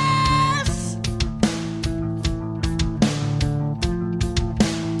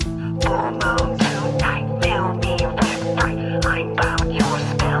 Full moon tonight, feel me red bright. I'm bound, your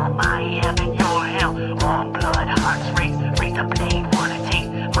spell, my heaven, your hell. Warm blood, hearts race, razor blade, wanna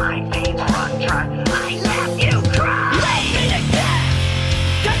taste. My veins run dry, I laugh, you cry. Lay me to death,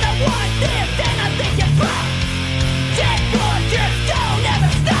 'cause I want this and I think it's wrong. Dead gorgeous, don't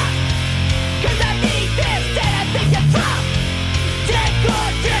ever stop, 'cause I need this and I think it's wrong. Dead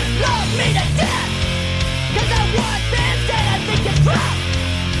gorgeous, love me to death, 'cause I want this and I think it's wrong.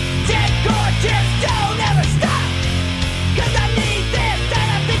 Dead gorgeous.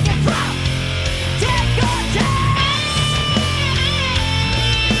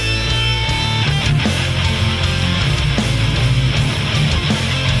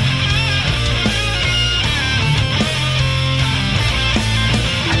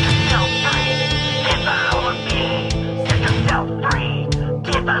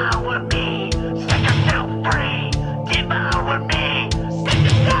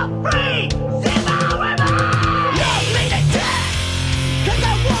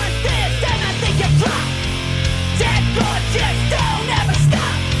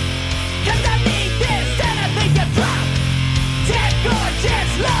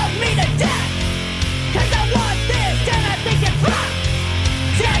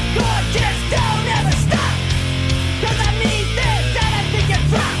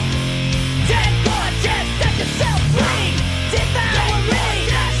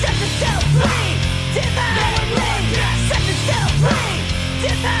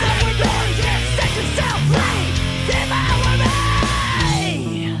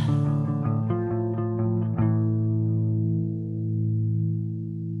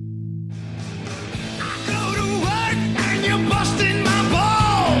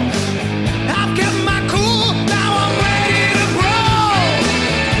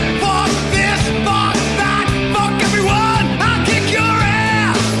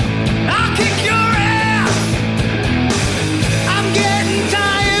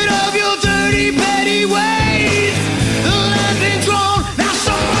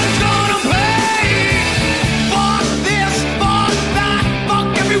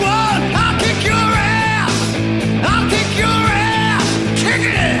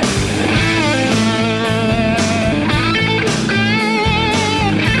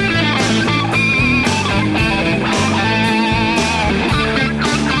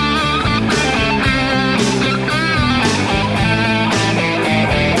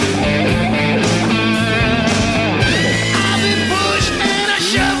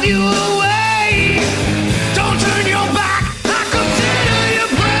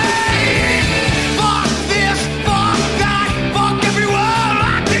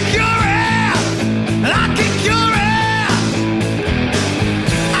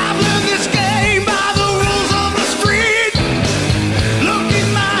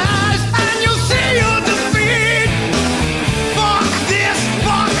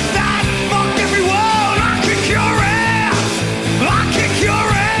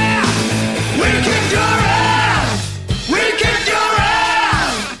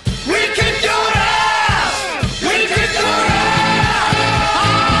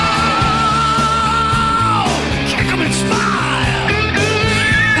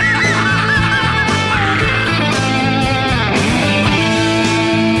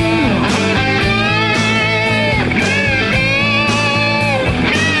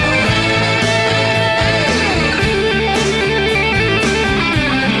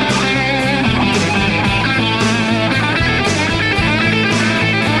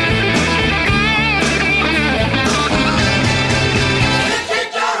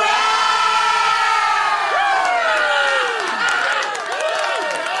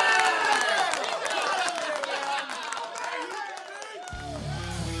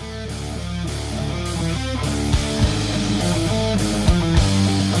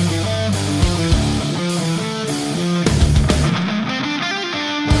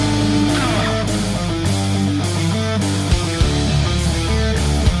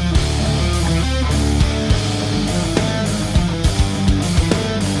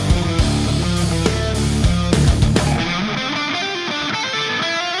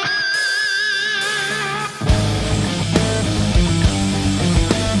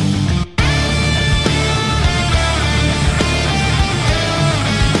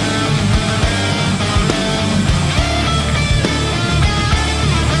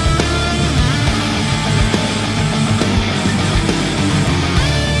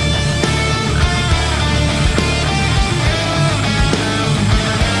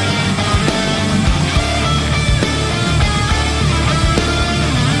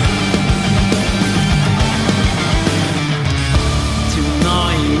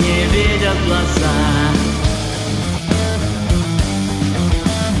 глаза.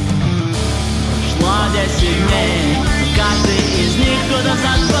 Шло 10 дней, каждый из них года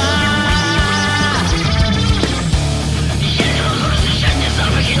за 2. Я не могу различать ни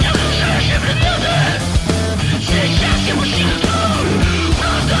запахи, ни окружающие предметы. Сейчас я мужчина тут,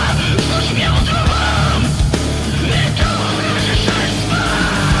 правда, слушай меня утром. Ведь дома мне разрешают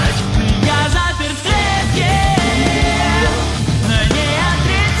спать. Я заперт в клетке, но не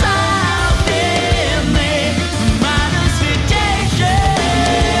отрицал вины. Маны святейшие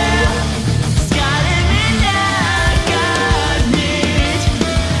искали меня казнить.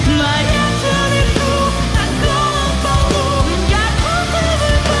 Но я все лежу на голом полу. Я будто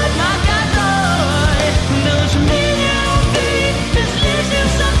бы под ноготой. Лучше меня убить без лишних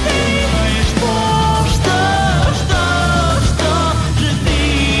сомнений. И что же ты ждешь?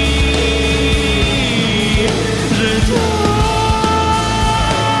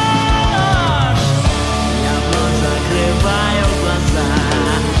 Я вновь закрываю глаза.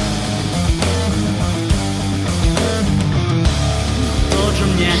 Тут же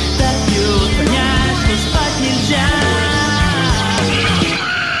мне дают понять, что спать нельзя.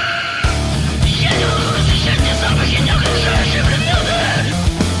 Я не могу различать ни запахи, ни окружающие предметы.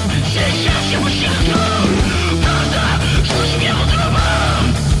 Сейчас я мужчина тут, правда, слушай меня утром.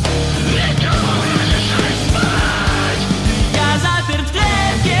 Ведь дома мне разрешают спать. Я заперт в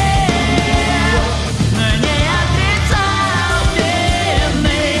клетке, но не отрицал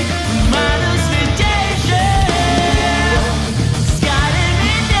вины. Маны святейшие искали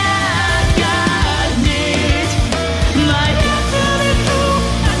меня казнить. Но я все лежу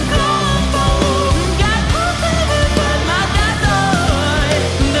на голом полу. Как будто бы под ноготой.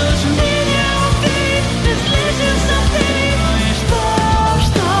 Лучше меня убить без лишних сомнений. И что же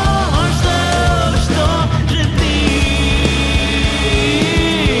ты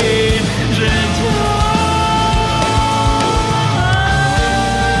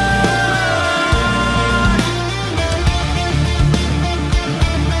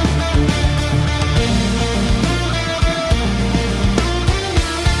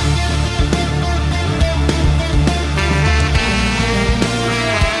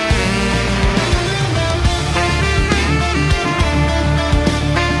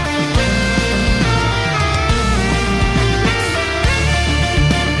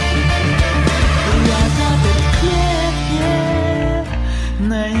Я заперт в клетке,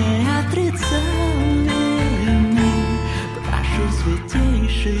 но не отрицал вины. Прошу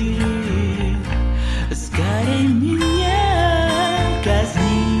святейших, скорей меня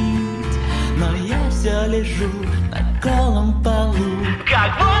казнить. Но я все лежу на голом полу.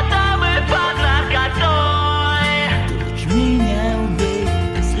 Как будто бы под наркотой. Ты лучше меня убей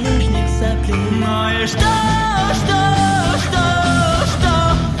без лишних соплей. Ну и что?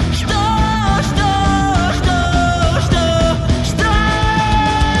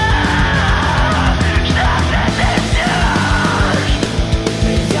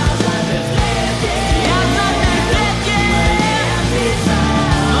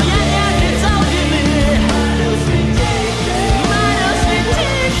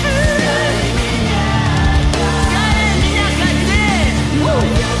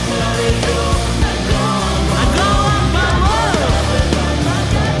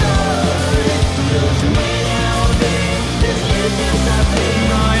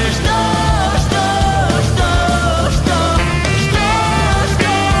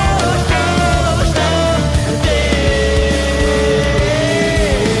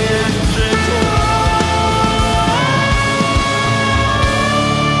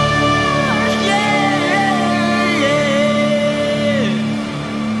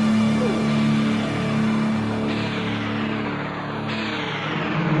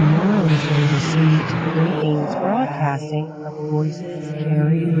 Sweet Freakings, broadcasting on the Voice of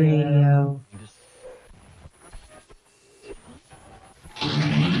Scary Radio.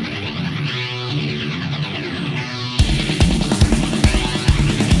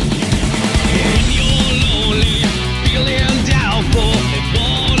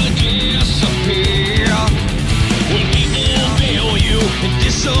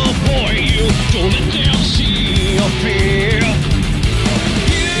 Disappoint you, don't let them see your fear.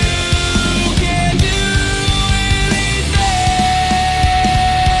 You can do anything.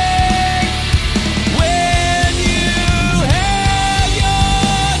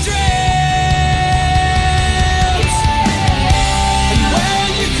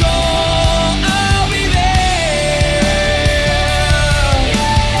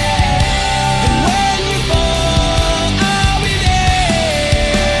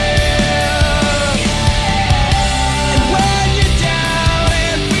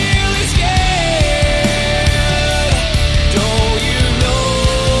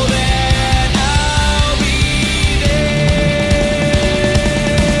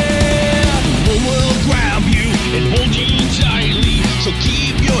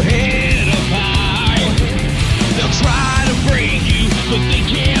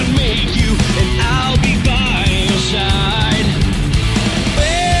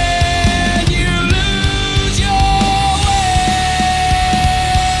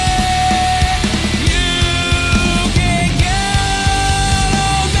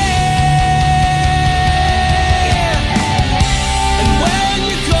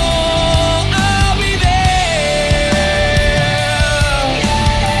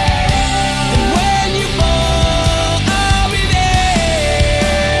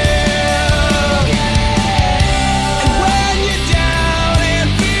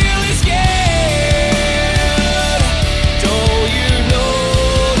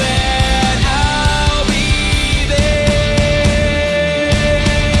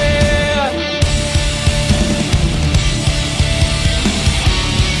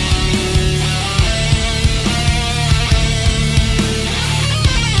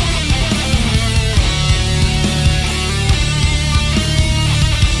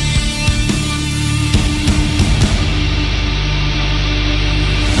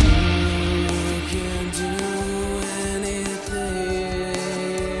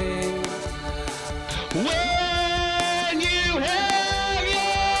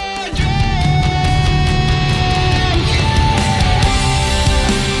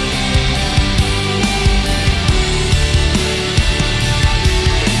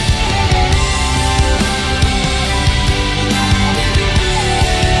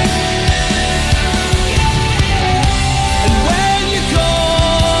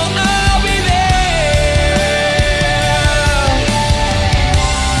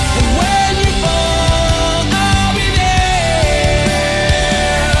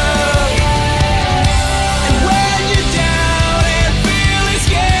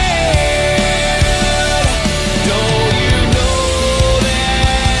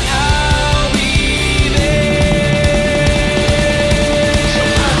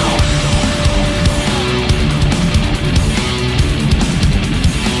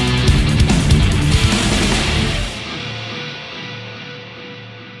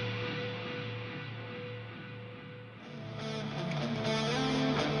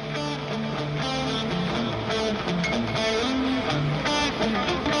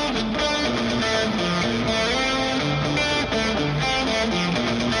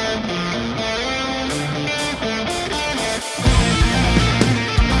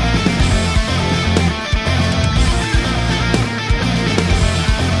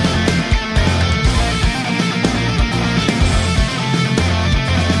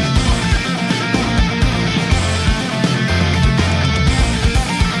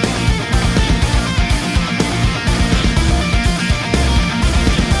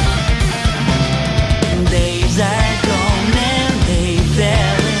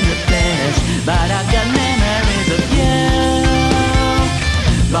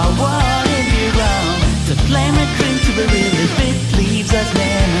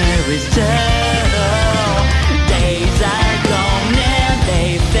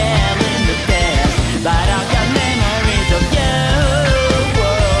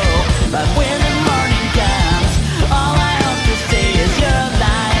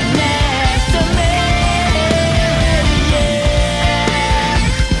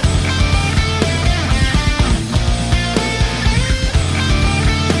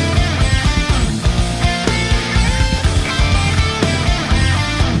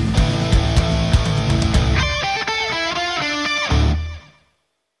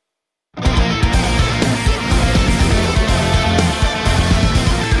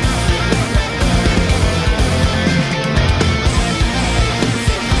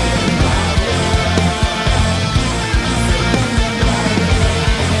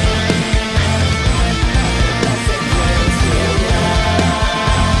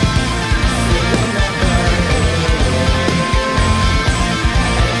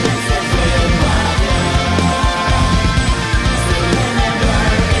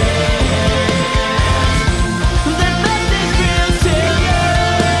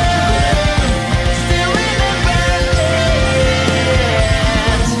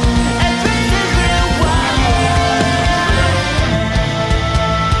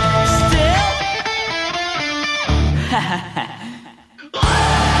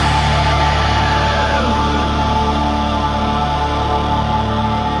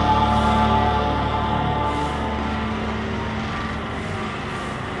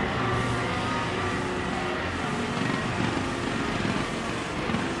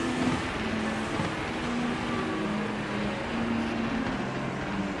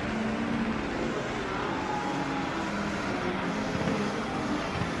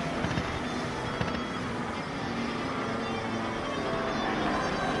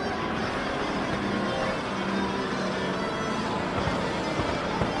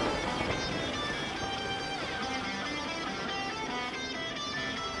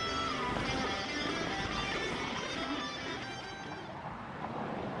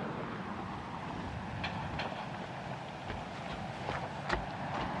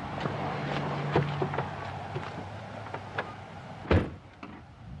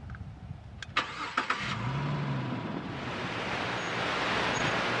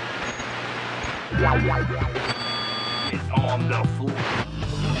 On the floor.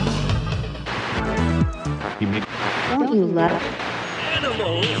 Don't you love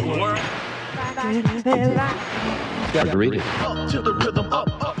Animals were Got to read it. up to the rhythm, up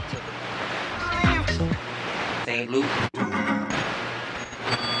to the St. Luke.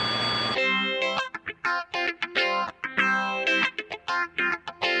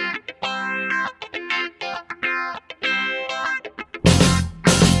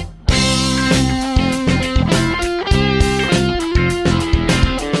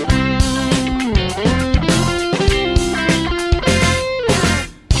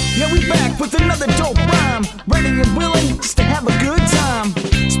 Yeah, we back with another dope rhyme. Ready and willing just to have a good time.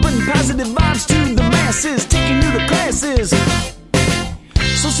 Spreading positive vibes to the masses, taking you to classes.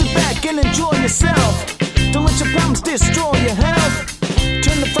 So sit back and enjoy yourself. Don't let your problems destroy your health.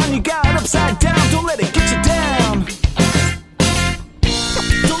 Turn the fun you got upside down. Don't let it get you down.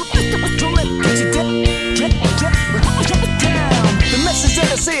 Don't let it get you down. The message that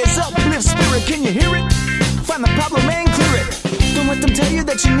I say is uplift spirit. Can you hear it? Find the problem and clear it. Don't let them tell you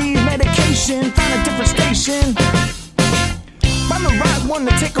that you need medication. Find a different station. Find the right one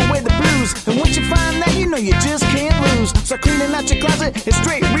to take away the blues. And once you find that, you know you just can't lose. Start cleaning out your closet and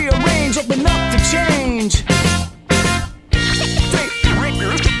straight rearrange. Open up to change.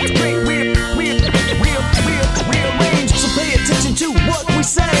 Rearrange. So pay attention to what we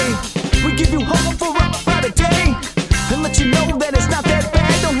say. We give you hope for a brighter day. And let you know that it's not that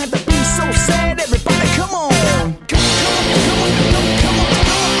bad. Don't have to be so sad. Everybody, come on.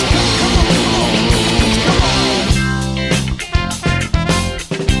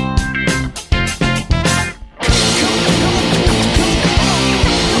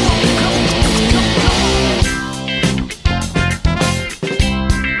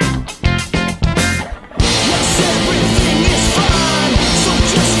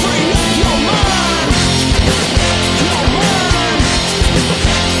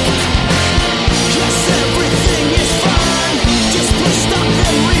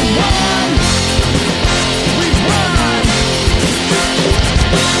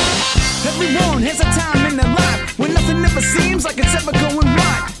 Everyone has a time in their life when nothing ever seems like it's ever going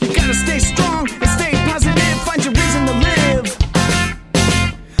right. You gotta stay strong and stay positive. Find your reason to live.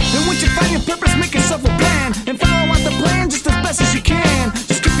 And once you find your purpose, make yourself a plan and follow out the plan just as best as you can.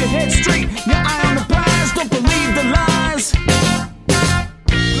 Just keep your head straight, your eye on the prize. Don't believe the lies.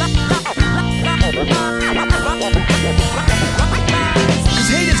 Cause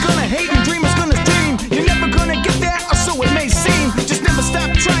haters gonna hate and dreamers gonna dream. You're never gonna get there, or so it may seem. Just never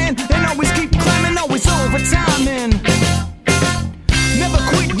stop trying and always keep climbing, always overtiming. Never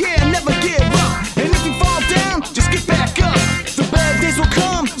quit, yeah, never give up. And if you fall down, just get back up. The bad days will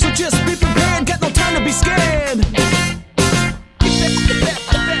come, so just be prepared. Got no time to be scared.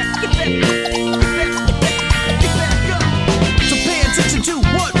 So pay attention to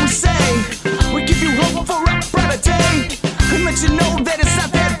what we say. We give you hope for a brighter day. And let you know that it's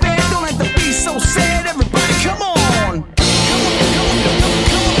not that bad. Don't have to be so sad. Everybody, come on.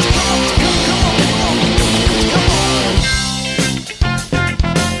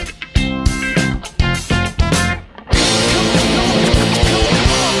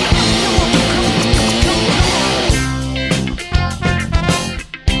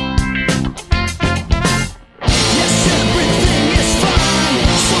 Yes, everything is fine.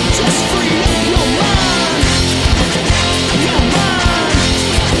 So just free up your mind. Your mind.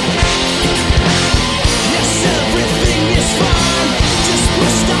 Yes, everything is fine. Just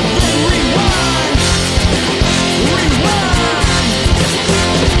push stop and rewind. Rewind.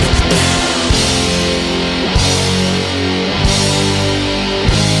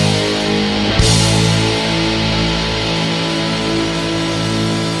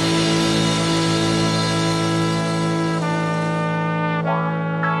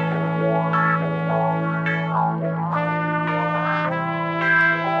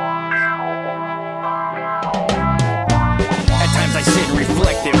 At times I sit and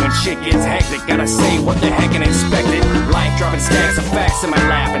reflect it when shit gets hectic. Gotta say what the heck and inspect it. Life dropping stacks of facts in my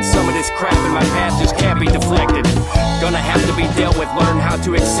lap, and some of this crap in my path just can't be deflected. Gonna have to be dealt with, learn how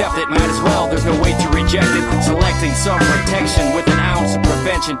to accept it. Might as well, there's no way to reject it. Selecting some protection with an ounce of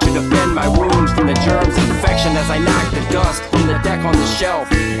prevention to defend my wounds from the germs of infection. As I knock the dust from the deck on the shelf,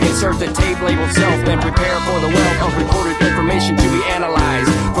 insert the tape labeled self, then prepare for the wealth of recorded information to be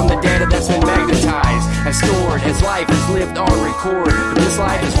analyzed from the data that's been magnetized and stored as life is lived on record. But this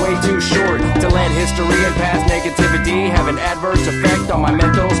life is way too short to let history and past negativity have an adverse effect on my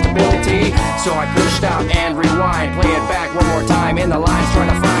mental stability. So I push stop and rewind, play it back one more time in the lines, trying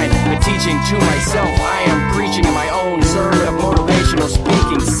to find the teaching to myself. I am preaching in my own serve of motivation. motivational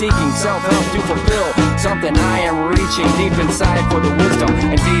speaking, seeking self-help to fulfill something I am reaching deep inside for the wisdom.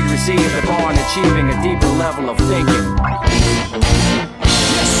 Indeed, receive the bar on achieving a deeper level of thinking.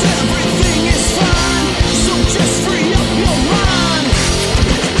 Yes, everything is fine, so just free up your mind.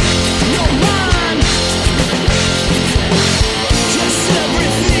 Your mind. Yes,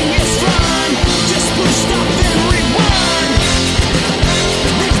 everything is fine, just push stop and rewind.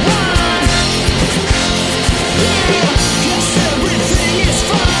 Rewind. Yeah. Yes, everything is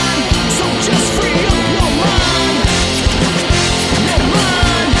fine, so just free up your mind. Your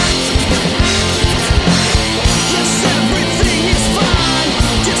mind. Yes, everything is fine,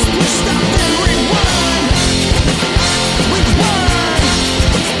 just push stop and rewind. Rewind.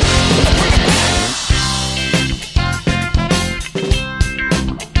 Bring it back.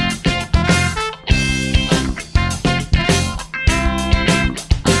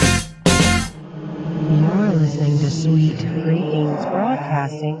 You're listening to Sweet Freakings,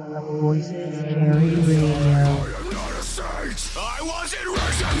 broadcasting on the Voices Carry Radio. I wasn't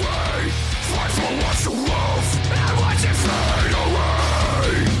raised that way. Fight for what's to love and watch it fade away.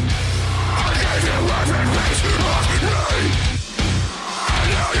 I gave you everything of me, and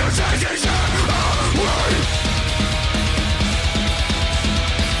now you're taking it away.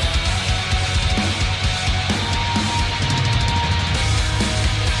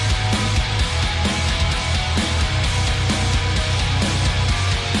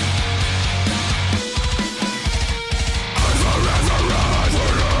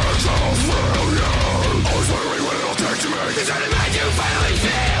 Cause I made you finally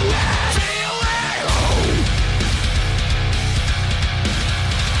feel it. Feel it.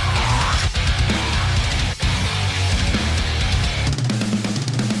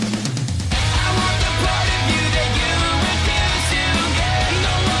 I want the part of you that you refuse to get.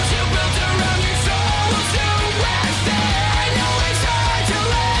 The walls you built around your soul will soon rest there. I know it's hard to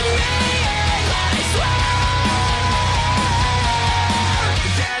let me in, but I swear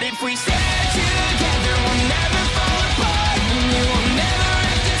that if we stay together, we'll never fall apart. You will never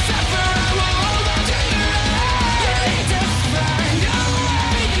have to suffer. I will hold on to your hand. You need to find a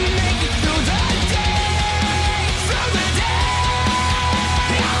way to make it through the day. Through the day.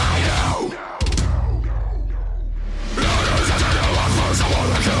 I know.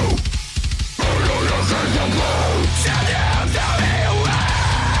 So down, throw me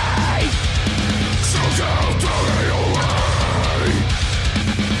away. So down, throw me away.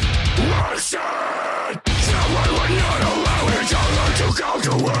 Listen, someone would not allow each other to go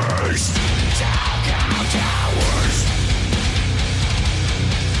to waste. To waste.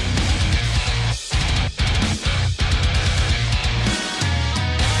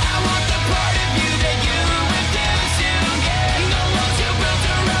 I want the part of you that you refuse to get. The walls you built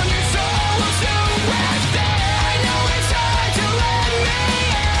around your soul will soon rest there. I know it's hard to let me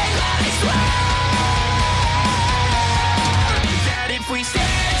in, but I swear that if we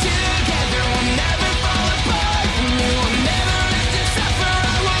stay together, we'll never fall apart. You will never have to suffer.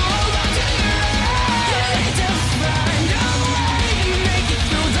 I will hold on to your hand. You need to find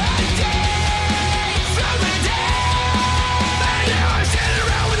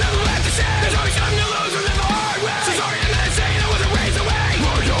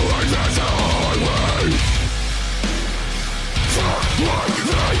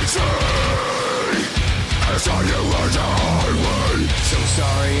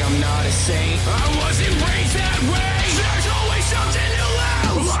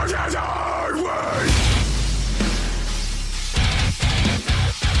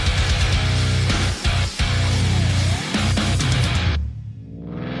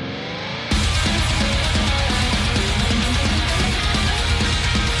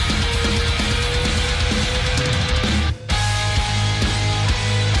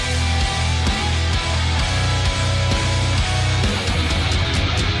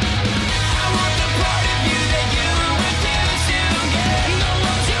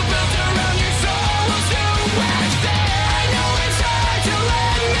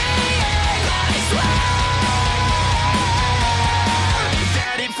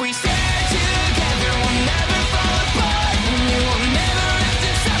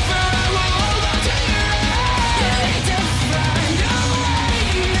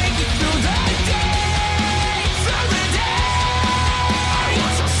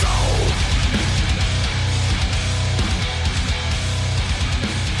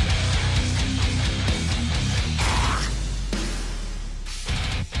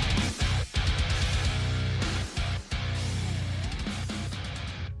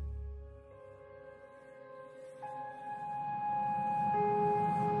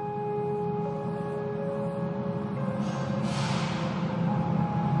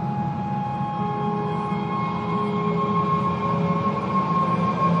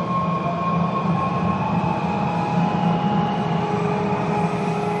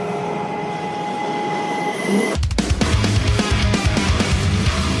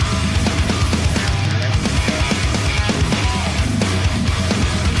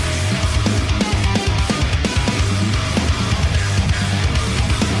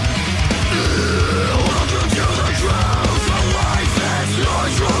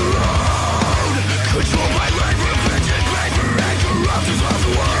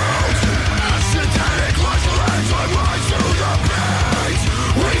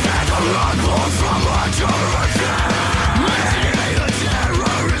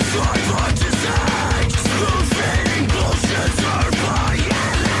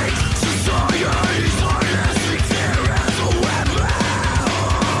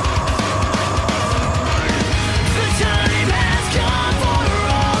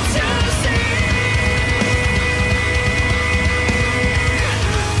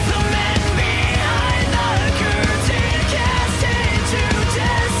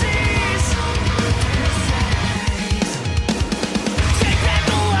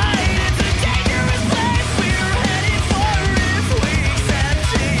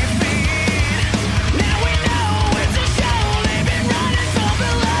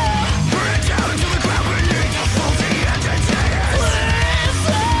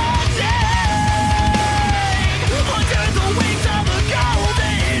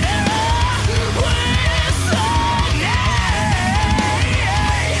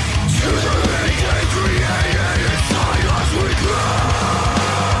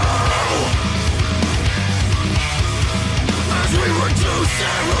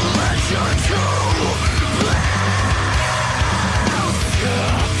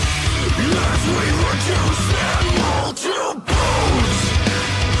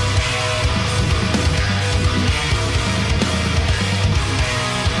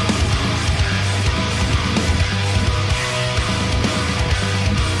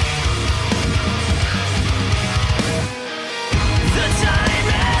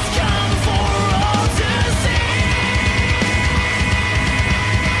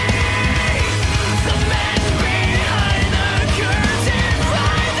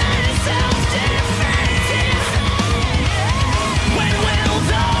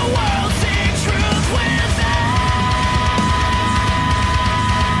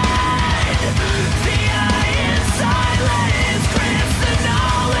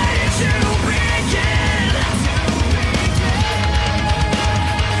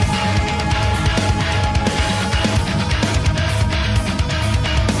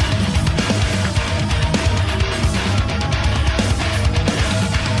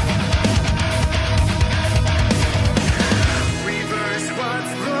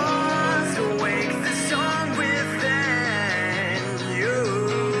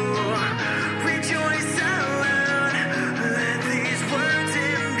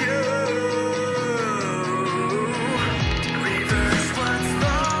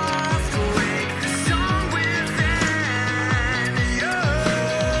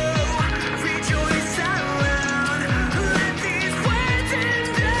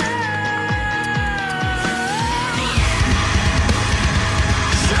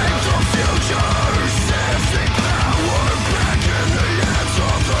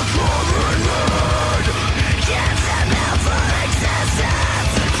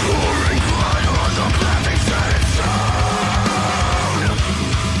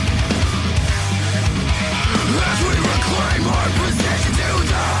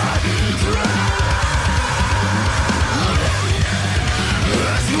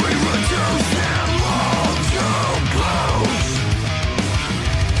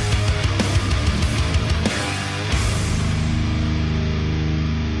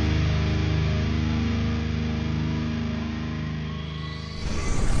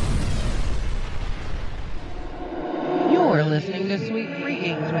listening to Sweet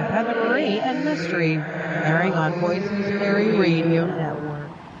Freakings with Heather Marie and Mystery, airing on Voices Carry Radio Network.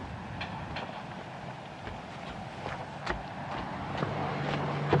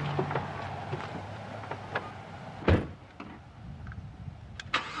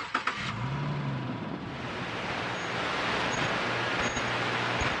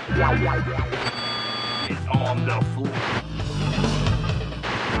 It's on the floor.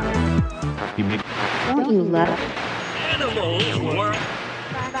 Don't you love Animals were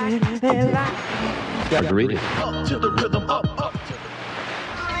Read it. up to the rhythm, up to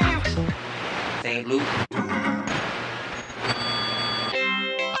the St. Luke.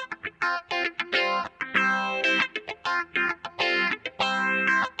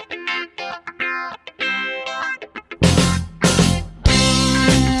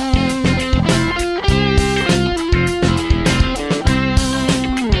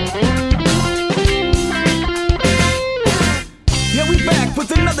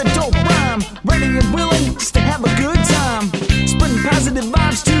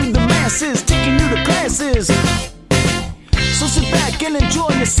 is. So sit back and enjoy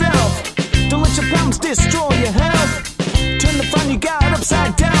yourself. Don't let your problems destroy your health. Turn the fun you got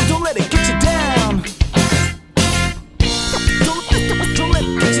upside down. Don't let it get you down. Don't let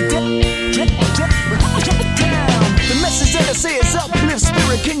it get you down. The message that I say is uplift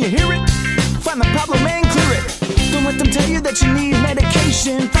spirit. Can you hear it? Find the problem and clear it. Don't let them tell you that you need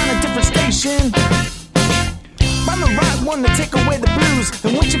medication. Find a different station. Find the right one to take away the blues.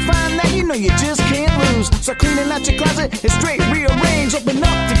 And once you find that, you know you just can't lose. Start cleaning out your closet and straight rearrange. Open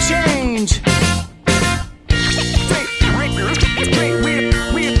up to change.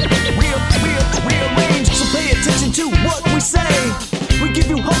 Rearrange. So pay attention to what we say. We give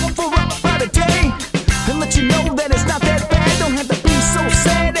you hope for a brighter day. And let you know that it's not that bad. Don't have to be so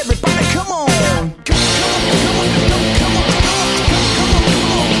sad. Everybody, come on.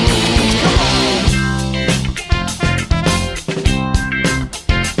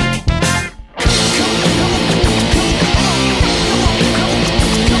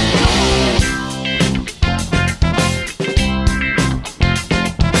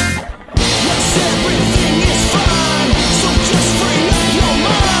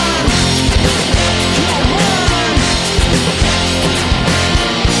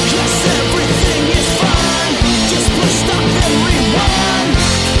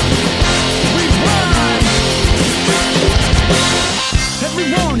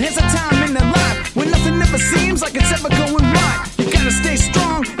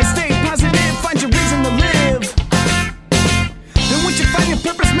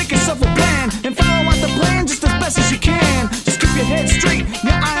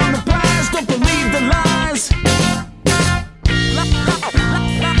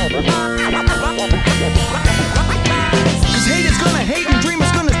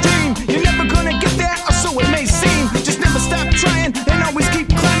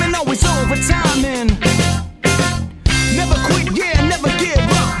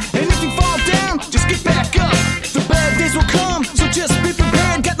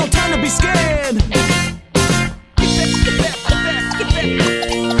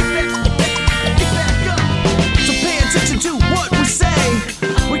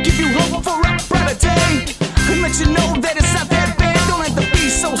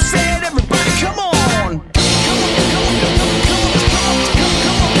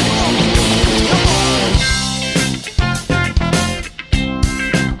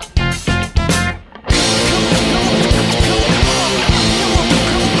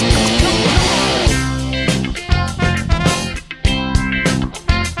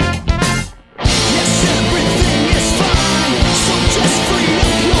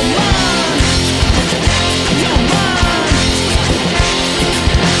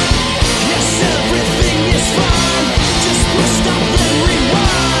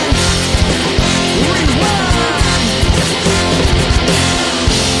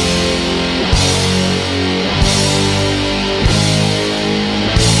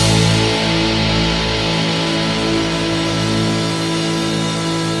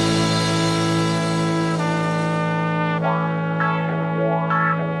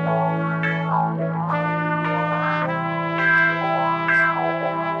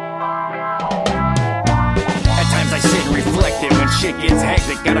 Shit gets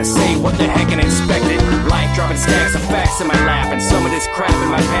hectic, gotta say what the heck and expect it. Life dropping stacks of facts in my lap, and some of this crap in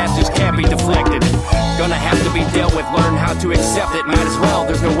my past just can't be deflected. Gonna have to be dealt with, learn how to accept it. Might as well,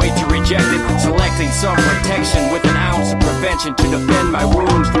 there's no way to reject it. Selecting some protection with an ounce of prevention to defend my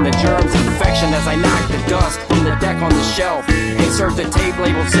wounds from the germs and infection. As I knock the dust from the deck on the shelf, insert the tape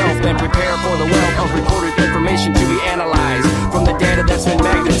labeled self, then prepare for the wealth of recorded information to be analyzed from the data that's been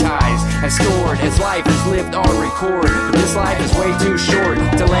magnetized and stored as life is lived on record. But this life is way too short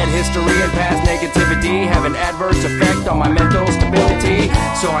to let history and past negativity have an adverse effect on my mental stability.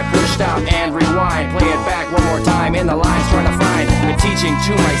 So I pushed out and rewind, play it back one more time in the lines, trying to find the teaching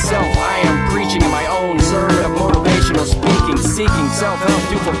to myself. I am preaching in my own sort of motivational speaking, seeking self-help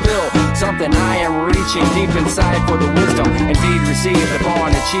to fulfill something I am reaching deep inside for the wisdom. Indeed, receive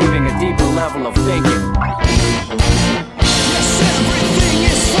upon achieving a deeper level of thinking. Yes, everything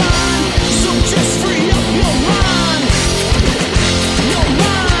is fine, so just free up your mind. Your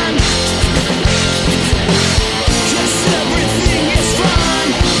mind. Yes, everything is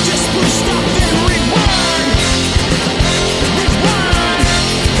fine, just push stop and rewind. Rewind.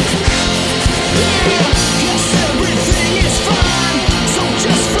 Yeah. Yes, everything is fine, so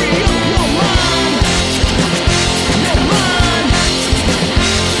just free up your mind. Your mind.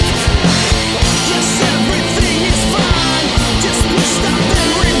 Yes, everything is fine, just push stop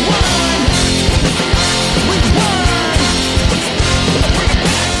and rewind.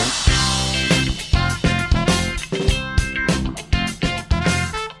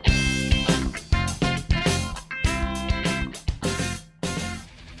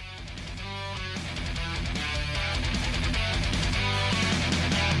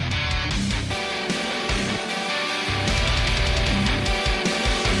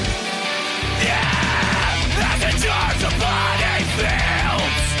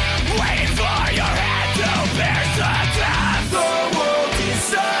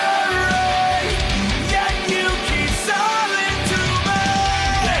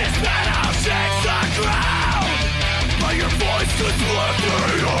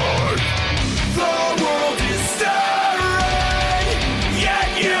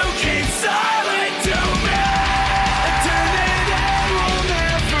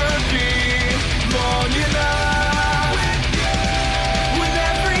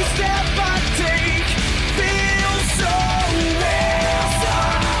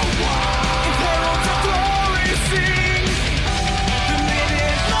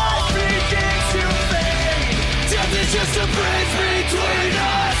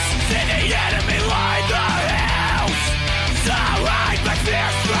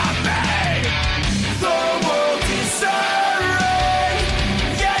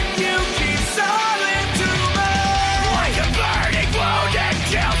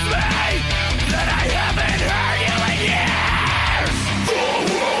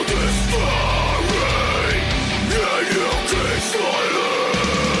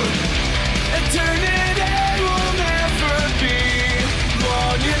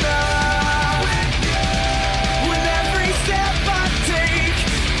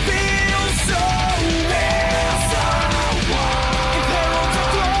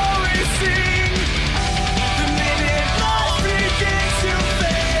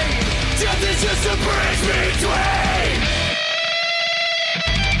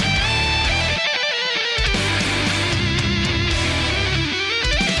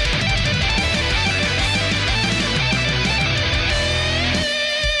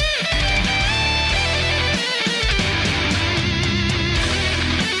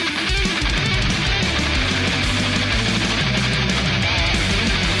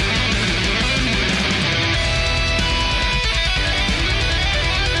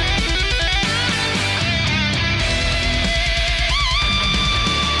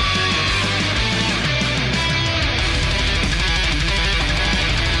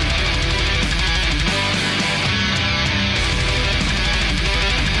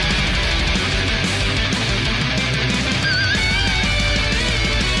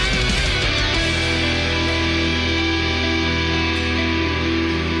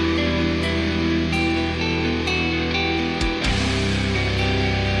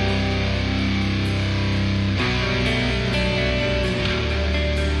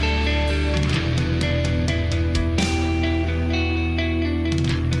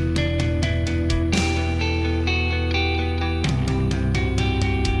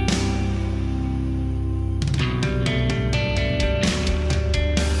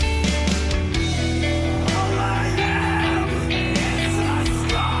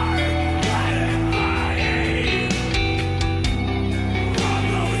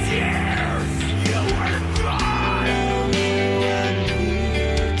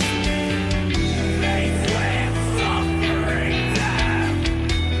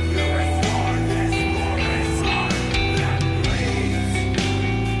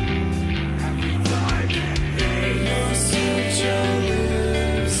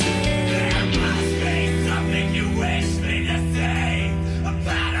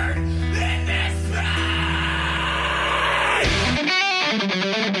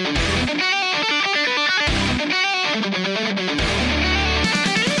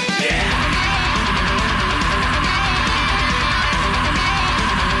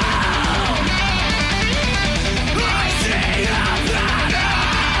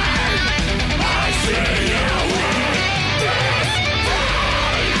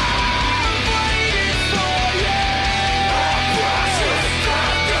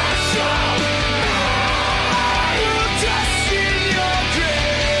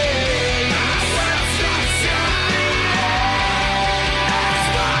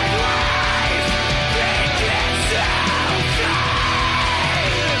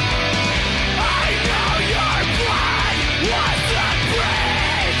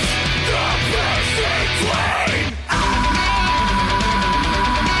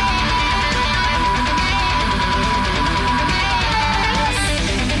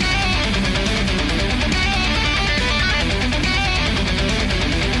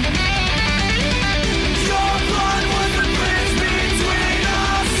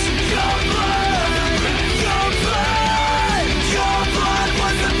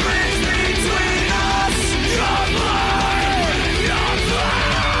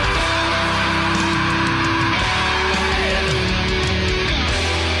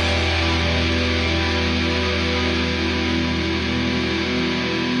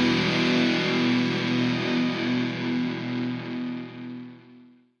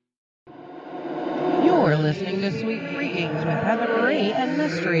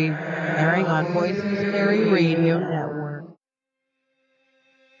 Street, airing on Boise's Ferry Radio Network.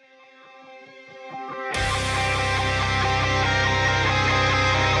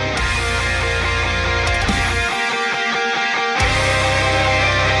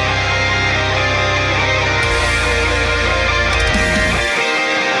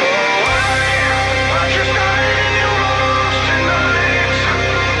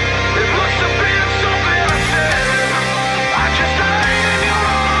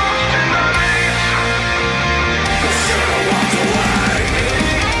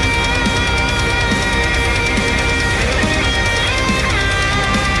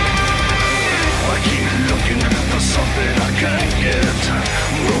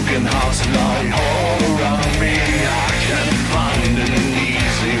 Broken hearts lie all around me. I can't find an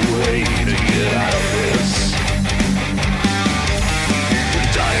easy way to get out of this. The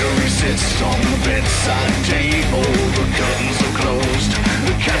diary sits on the bedside table. The curtains are closed.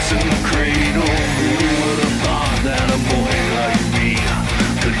 The cat's in the cradle. Who would have thought that a boy like me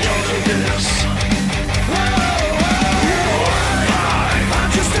could come to this? I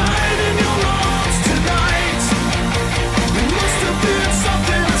just died in your arms tonight. It must have been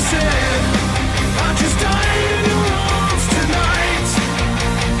something I said. I just died in your arms tonight.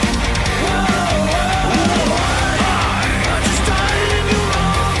 I just died in your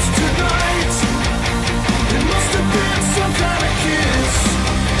arms tonight. It must have been some kind of kiss.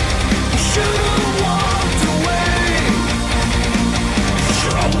 Should have walked away.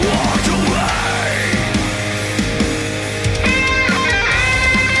 Should have walked away.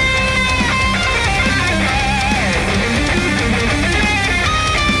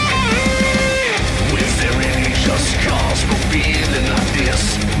 Is there any just cause for feeling like this?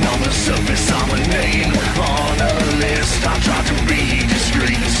 On the surface I'm a name on a list. I try to be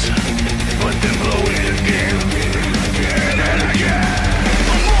discreet, but then blow it again and again.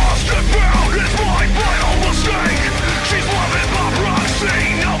 The monster found is my final mistake. She's loving my proxy,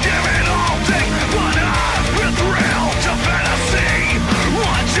 no give it all take. But I've been thrilled to fantasy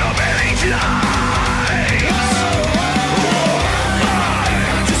one too many times.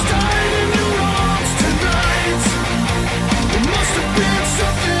 I just died in your arms tonight. It must have been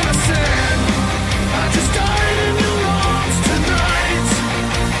something I said. I just died in your arms tonight.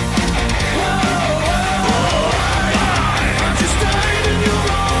 I just died in your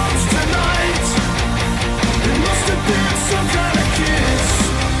arms tonight. It must have been some kind of kiss.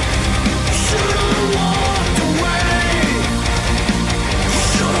 Should have walked away.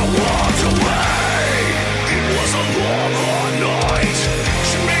 Should have walked away. It was a long, hard night.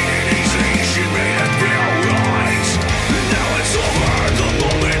 She made it easy. She made it feel right. Now it's over. The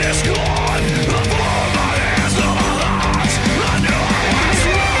moment is gone. I throw my hands to my heart. I knew I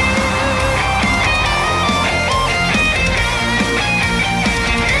was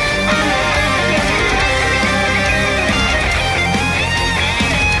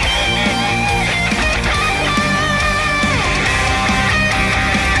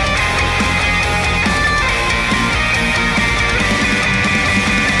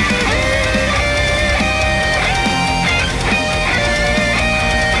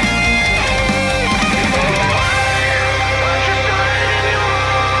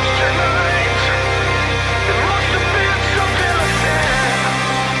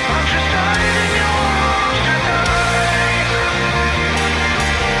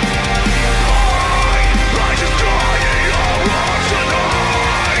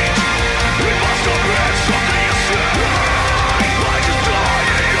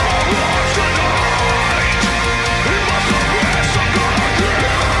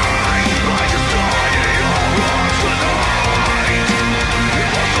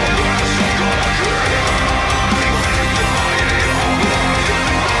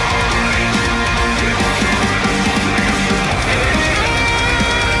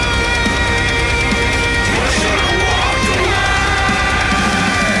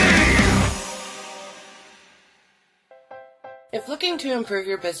If looking to improve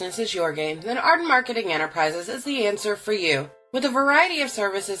your business is your game, then Arden Marketing Enterprises is the answer for you. With a variety of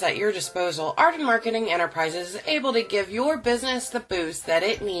services at your disposal, Arden Marketing Enterprises is able to give your business the boost that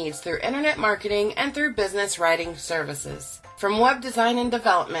it needs through internet marketing and through business writing services. From web design and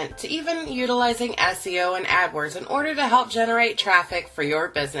development to even utilizing SEO and AdWords in order to help generate traffic for your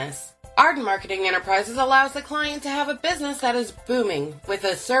business. Arden Marketing Enterprises allows the client to have a business that is booming with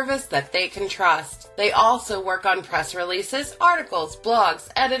a service that they can trust. They also work on press releases, articles, blogs,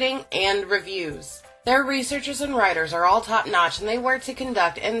 editing, and reviews. Their researchers and writers are all top-notch, and they work to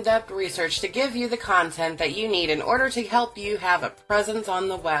conduct in-depth research to give you the content that you need in order to help you have a presence on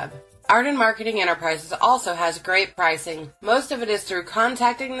the web. Arden Marketing Enterprises also has great pricing. Most of it is through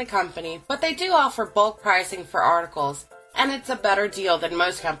contacting the company, but they do offer bulk pricing for articles, and it's a better deal than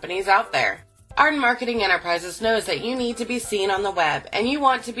most companies out there. Arden Marketing Enterprises knows that you need to be seen on the web, and you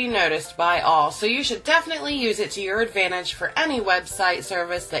want to be noticed by all, so you should definitely use it to your advantage for any website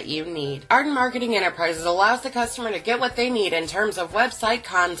service that you need. Arden Marketing Enterprises allows the customer to get what they need in terms of website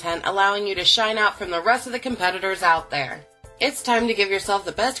content, allowing you to shine out from the rest of the competitors out there. It's time to give yourself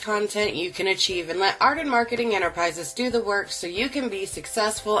the best content you can achieve and let Arden Marketing Enterprises do the work so you can be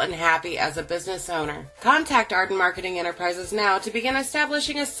successful and happy as a business owner. Contact Arden Marketing Enterprises now to begin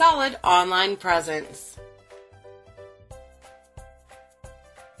establishing a solid online presence.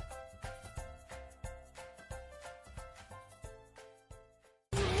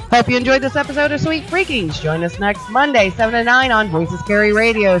 Hope you enjoyed this episode of Sweet Freakings. Join us next Monday, 7 to 9 on Voices Carry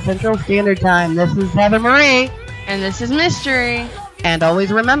Radio, Central Standard Time. This is Heather Marie. And this is Mystery. And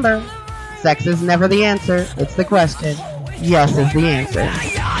always remember, sex is never the answer. It's the question. Yes is the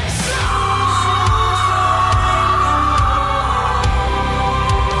answer.